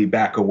immediately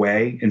back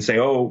away and say,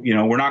 oh, you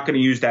know, we're not going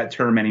to use that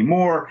term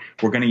anymore.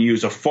 We're going to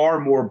use a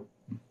far more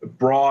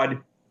broad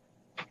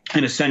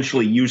and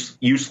essentially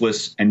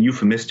useless and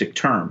euphemistic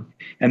term.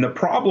 And the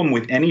problem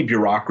with any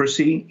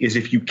bureaucracy is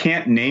if you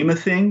can't name a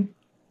thing,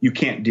 you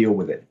can't deal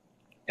with it.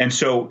 And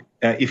so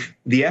if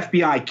the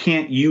FBI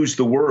can't use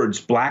the words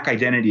black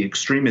identity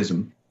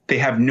extremism, They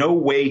have no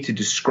way to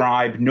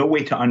describe, no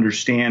way to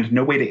understand,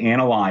 no way to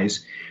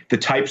analyze the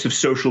types of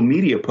social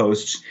media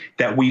posts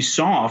that we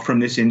saw from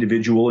this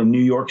individual in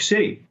New York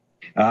City.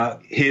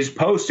 His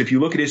posts, if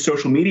you look at his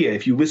social media,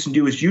 if you listen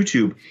to his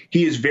YouTube,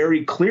 he is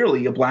very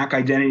clearly a Black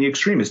identity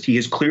extremist. He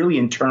has clearly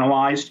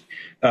internalized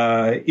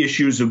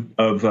issues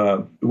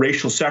of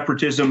racial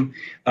separatism,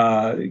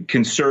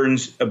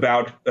 concerns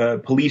about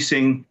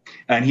policing,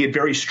 and he had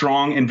very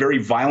strong and very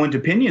violent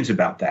opinions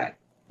about that.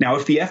 Now,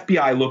 if the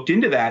FBI looked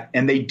into that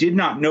and they did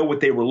not know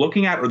what they were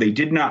looking at, or they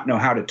did not know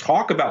how to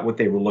talk about what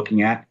they were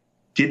looking at,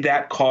 did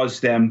that cause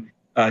them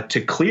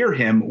to clear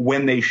him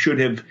when they should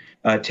have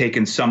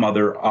taken some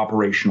other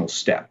operational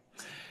step?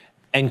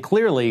 And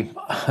clearly,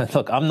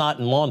 look, I'm not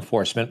in law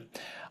enforcement.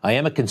 I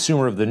am a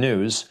consumer of the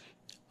news.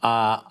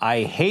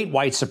 I hate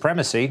white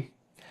supremacy,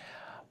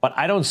 but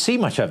I don't see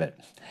much of it.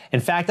 In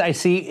fact, I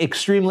see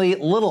extremely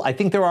little. I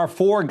think there are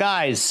 4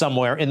 guys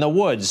somewhere in the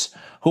woods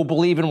who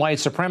believe in white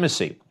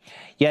supremacy.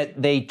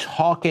 Yet they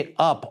talk it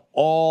up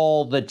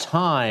all the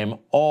time.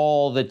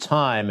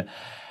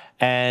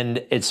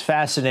 And it's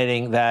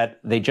fascinating that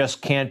they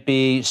just can't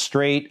be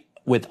straight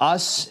with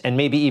us and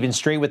maybe even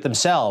straight with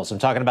themselves. I'm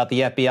talking about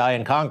the FBI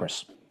and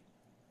Congress.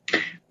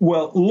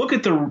 Well, look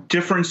at the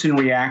difference in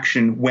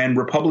reaction when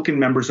Republican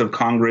members of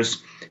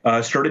Congress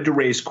started to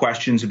raise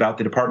questions about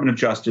the Department of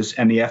Justice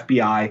and the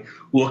FBI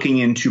looking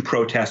into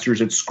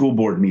protesters at school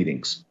board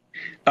meetings.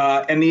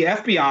 And the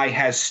FBI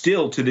has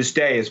still, to this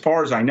day, as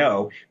far as I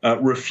know,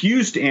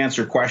 refused to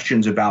answer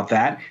questions about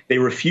that. They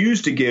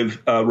refused to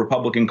give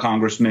Republican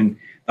congressmen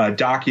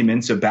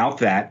documents about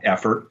that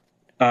effort,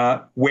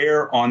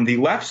 where on the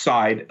left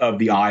side of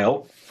the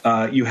aisle,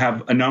 you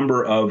have a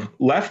number of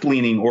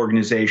left-leaning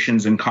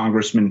organizations and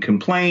congressmen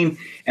complain,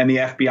 and the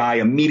FBI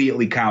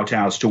immediately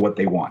kowtows to what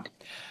they want.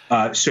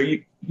 So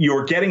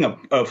you're getting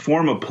a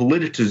form of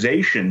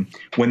politicization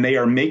when they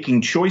are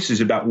making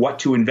choices about what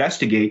to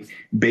investigate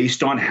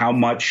based on how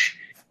much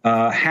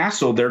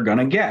hassle they're going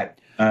to get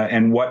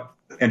and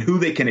who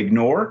they can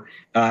ignore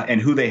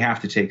and who they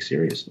have to take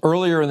seriously.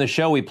 Earlier in the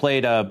show, we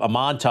played a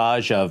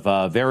montage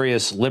of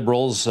various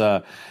liberals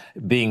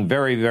being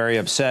very, very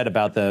upset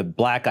about the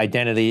Black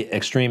identity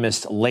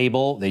extremist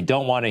label. They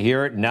don't want to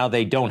hear it. Now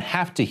they don't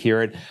have to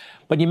hear it.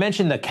 But you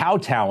mentioned the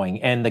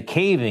kowtowing and the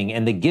caving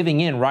and the giving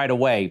in right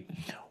away.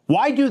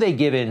 Why do they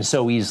give in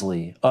so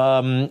easily?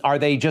 Are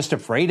they just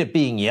afraid of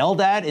being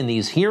yelled at in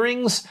these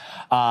hearings?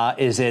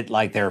 Is it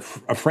like they're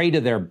afraid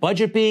of their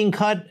budget being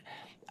cut?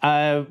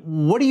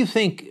 What do you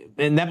think?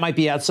 And that might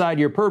be outside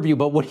your purview,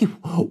 but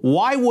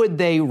why would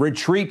they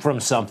retreat from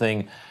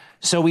something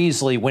so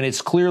easily when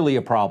it's clearly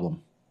a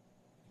problem?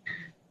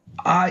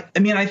 I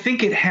mean, I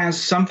think it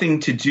has something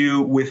to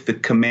do with the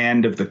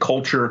command of the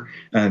culture,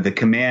 the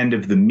command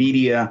of the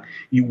media.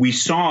 We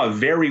saw a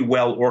very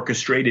well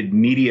orchestrated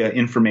media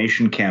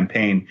information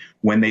campaign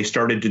when they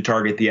started to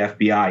target the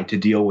FBI to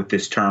deal with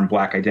this term,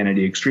 Black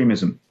identity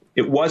extremism.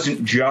 It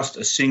wasn't just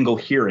a single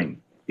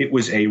hearing. It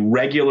was a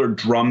regular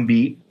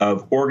drumbeat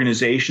of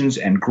organizations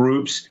and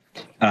groups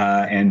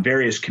and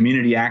various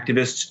community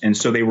activists. And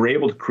so they were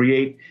able to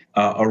create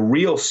a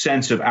real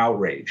sense of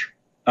outrage.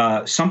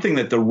 Something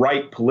that the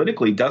right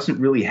politically doesn't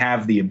really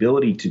have the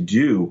ability to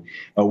do.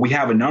 We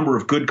have a number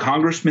of good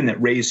congressmen that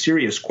raise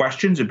serious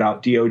questions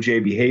about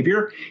DOJ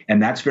behavior,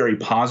 and that's very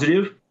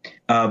positive.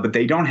 But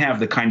they don't have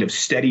the kind of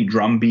steady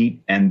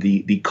drumbeat and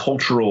the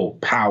cultural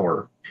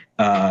power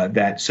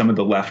that some of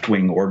the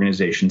left-wing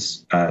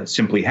organizations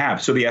simply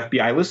have. So the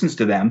FBI listens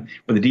to them,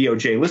 or the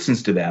DOJ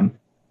listens to them,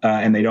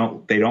 and they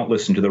don't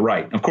listen to the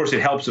right. Of course,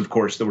 it helps, of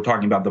course, that we're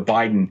talking about the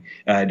Biden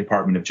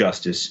Department of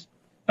Justice,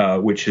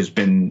 which has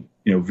been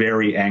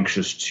very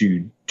anxious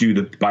to do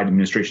the Biden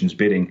administration's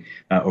bidding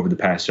over the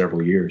past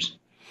several years.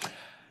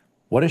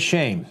 What a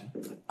shame.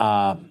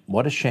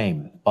 What a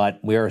shame. But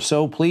we are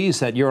so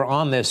pleased that you're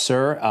on this,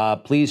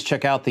 sir. Please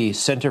check out the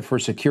Center for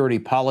Security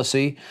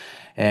Policy.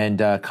 And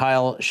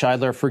Kyle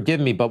Scheidler, forgive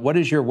me, but what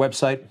is your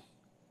website?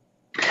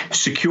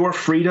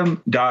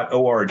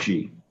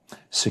 Securefreedom.org.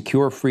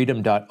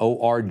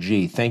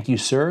 Securefreedom.org. Thank you,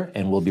 sir,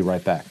 and we'll be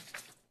right back.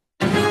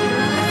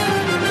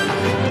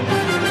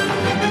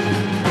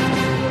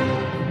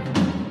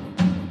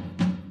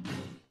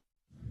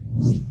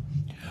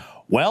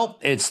 Well,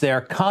 it's their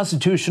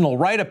constitutional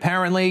right,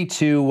 apparently,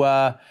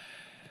 to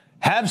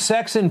have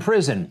sex in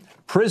prison.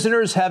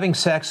 Prisoners having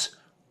sex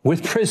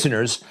with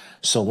prisoners,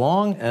 so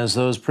long as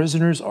those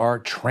prisoners are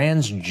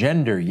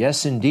transgender.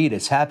 Yes, indeed.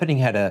 It's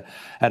happening at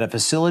a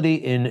facility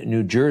in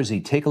New Jersey.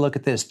 Take a look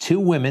at this. 2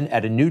 women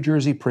at a New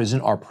Jersey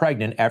prison are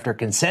pregnant after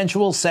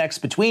consensual sex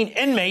between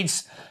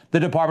inmates, the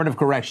Department of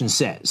Corrections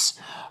says.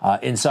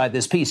 Inside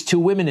this piece, 2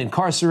 women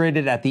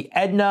incarcerated at the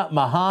Edna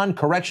Mahan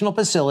Correctional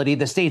Facility,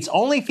 the state's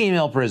only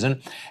female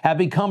prison, have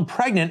become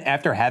pregnant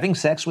after having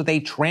sex with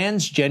a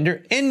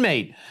transgender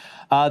inmate.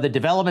 The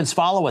developments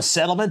follow a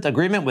settlement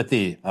agreement with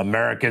the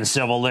American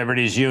Civil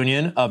Liberties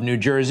Union of New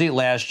Jersey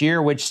last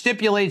year, which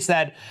stipulates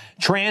that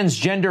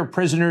transgender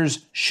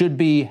prisoners should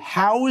be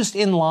housed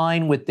in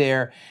line with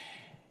their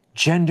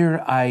gender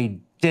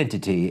identity.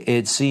 identity.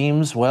 It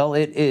seems, well,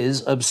 it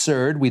is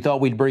absurd. We thought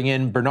we'd bring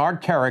in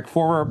Bernard Kerik,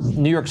 former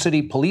New York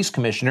City police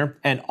commissioner,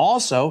 and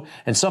also,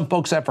 and some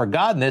folks have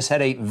forgotten this,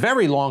 had a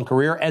very long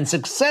career and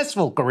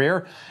successful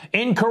career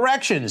in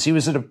corrections. He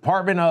was the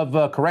Department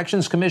of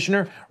Corrections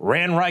commissioner,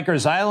 ran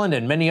Rikers Island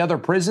and many other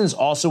prisons,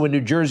 also in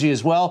New Jersey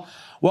as well.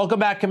 Welcome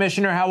back,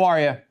 Commissioner. How are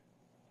you?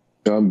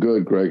 I'm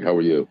good, Greg. How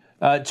are you?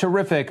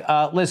 Terrific.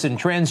 Listen,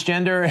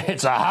 transgender,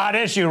 it's a hot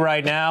issue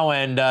right now,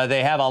 and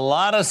they have a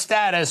lot of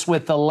status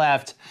with the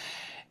left.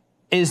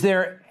 Is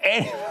there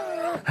any...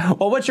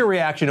 Well, what's your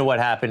reaction to what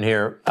happened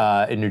here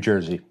in New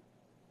Jersey?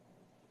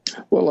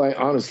 Well,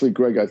 honestly,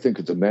 Greg, I think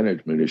it's a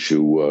management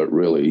issue,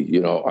 really.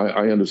 You know,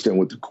 I understand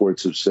what the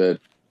courts have said.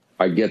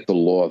 I get the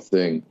law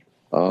thing.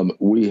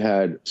 We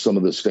had some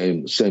of the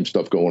same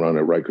stuff going on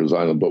at Rikers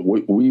Island, but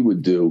what we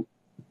would do,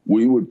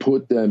 we would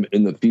put them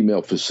in the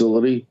female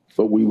facility,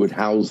 but we would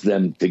house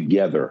them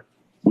together.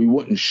 We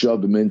wouldn't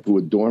shove them into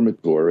a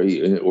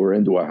dormitory or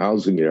into a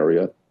housing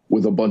area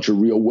with a bunch of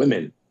real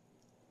women.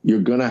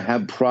 You're going to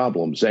have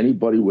problems.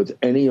 Anybody with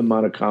any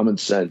amount of common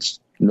sense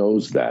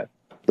knows that.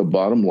 The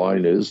bottom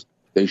line is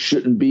they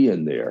shouldn't be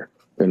in there.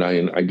 And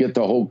I get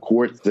the whole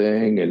court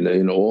thing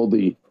and all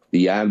the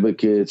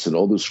advocates and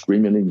all the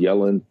screaming and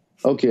yelling.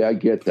 Okay, I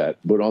get that.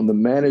 But on the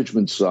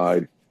management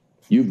side,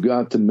 you've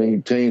got to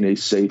maintain a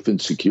safe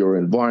and secure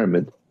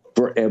environment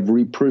for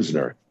every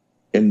prisoner.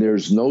 And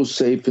there's no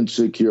safe and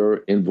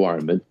secure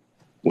environment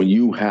when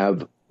you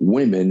have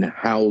women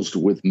housed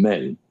with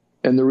men.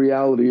 And the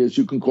reality is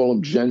you can call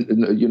them,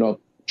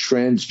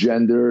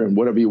 transgender and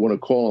whatever you want to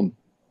call them.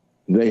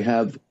 They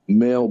have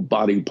male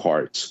body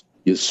parts.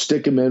 You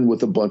stick them in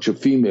with a bunch of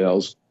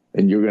females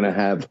and you're going to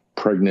have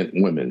pregnant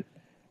women.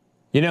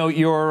 You know,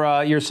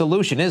 your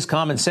solution is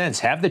common sense.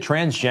 Have the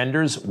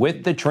transgenders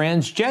with the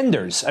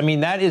transgenders. I mean,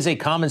 that is a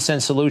common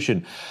sense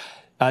solution.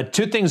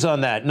 Two things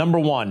on that. Number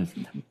one,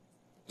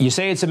 you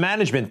say it's a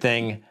management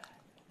thing.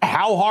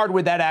 How hard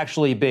would that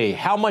actually be?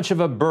 How much of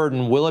a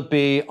burden will it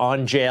be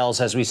on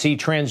jails as we see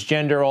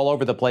transgender all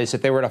over the place?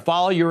 If they were to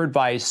follow your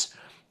advice,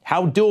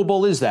 how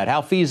doable is that?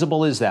 How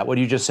feasible is that? What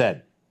you just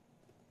said?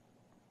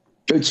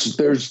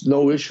 There's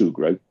no issue,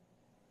 Greg.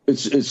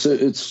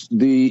 It's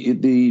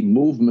the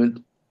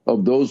movement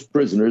of those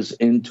prisoners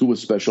into a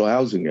special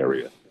housing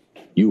area.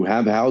 You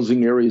have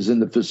housing areas in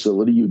the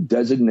facility. You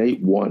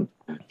designate one,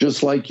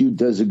 just like you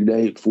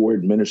designate for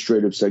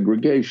administrative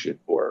segregation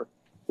or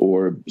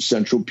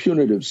central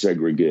punitive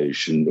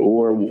segregation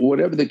or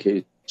whatever the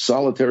case,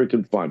 solitary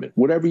confinement,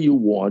 whatever you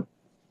want.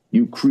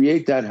 You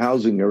create that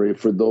housing area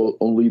for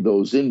only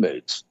those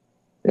inmates.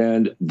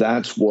 And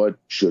that's what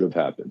should have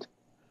happened.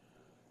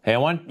 Hey, I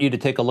want you to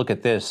take a look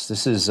at this.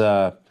 This is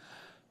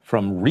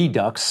from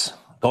Redux.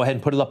 Go ahead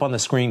and put it up on the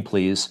screen,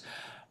 please.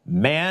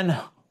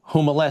 Man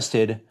who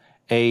molested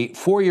a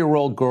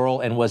 4-year-old girl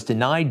and was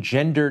denied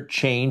gender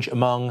change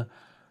among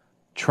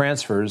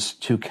transfers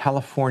to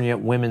California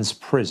Women's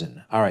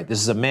Prison. All right,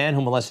 this is a man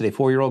who molested a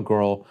 4-year-old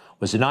girl,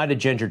 was denied a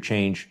gender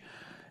change,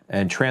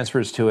 and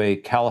transfers to a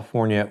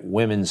California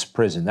Women's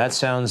Prison. That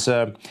sounds...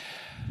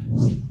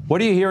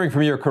 what are you hearing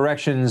from your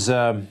corrections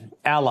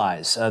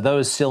allies,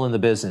 those still in the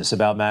business,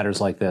 about matters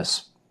like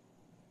this?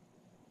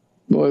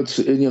 Well,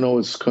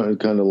 it's kind of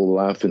the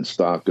laughing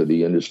stock of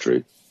the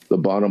industry. The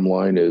bottom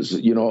line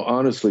is,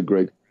 honestly,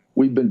 Greg,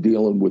 we've been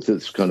dealing with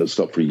this kind of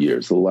stuff for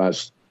years, the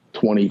last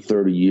 20,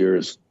 30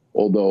 years,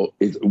 although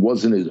it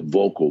wasn't as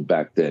vocal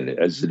back then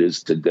as it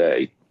is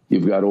today.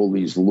 You've got all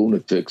these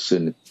lunatics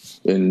in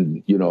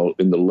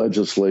the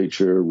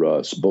legislature,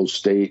 both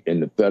state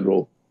and the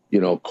federal,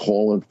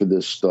 calling for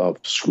this stuff,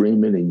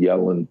 screaming and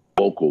yelling,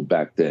 vocal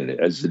back then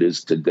as it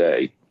is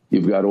today.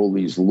 You've got all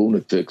these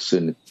lunatics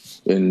in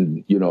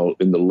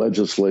the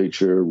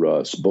legislature,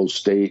 both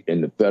state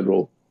and the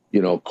federal,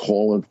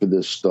 calling for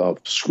this stuff,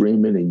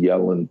 screaming and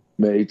yelling.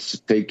 Mates,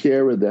 take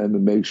care of them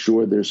and make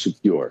sure they're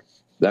secure.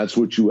 That's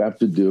what you have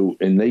to do.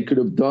 And they could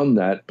have done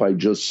that by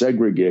just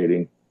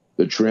segregating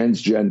the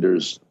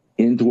transgenders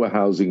into a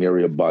housing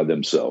area by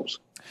themselves.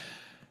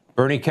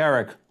 Bernie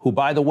Kerik, who,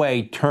 by the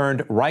way,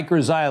 turned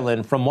Rikers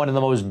Island from one of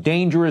the most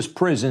dangerous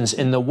prisons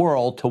in the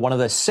world to one of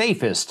the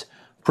safest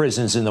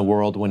prisons in the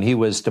world when he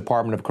was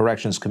Department of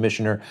Corrections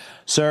Commissioner.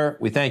 Sir,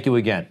 we thank you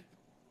again.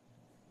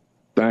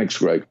 Thanks,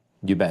 Greg.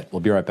 You bet. We'll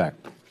be right back.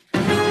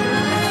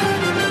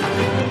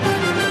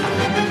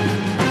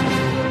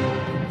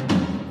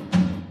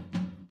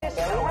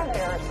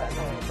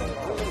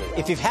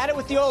 If you've had it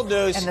with the old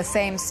news and the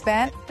same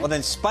spent, well,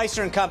 then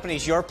Spicer &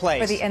 Company's your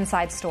place for the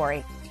inside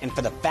story and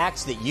for the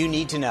facts that you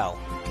need to know.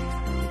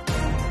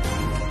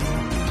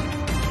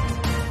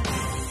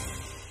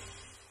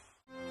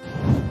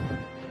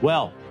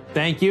 Well,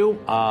 thank you.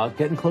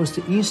 Getting close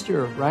to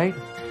Easter, right?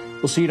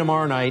 We'll see you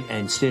tomorrow night,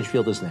 and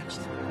Stinchfield is next.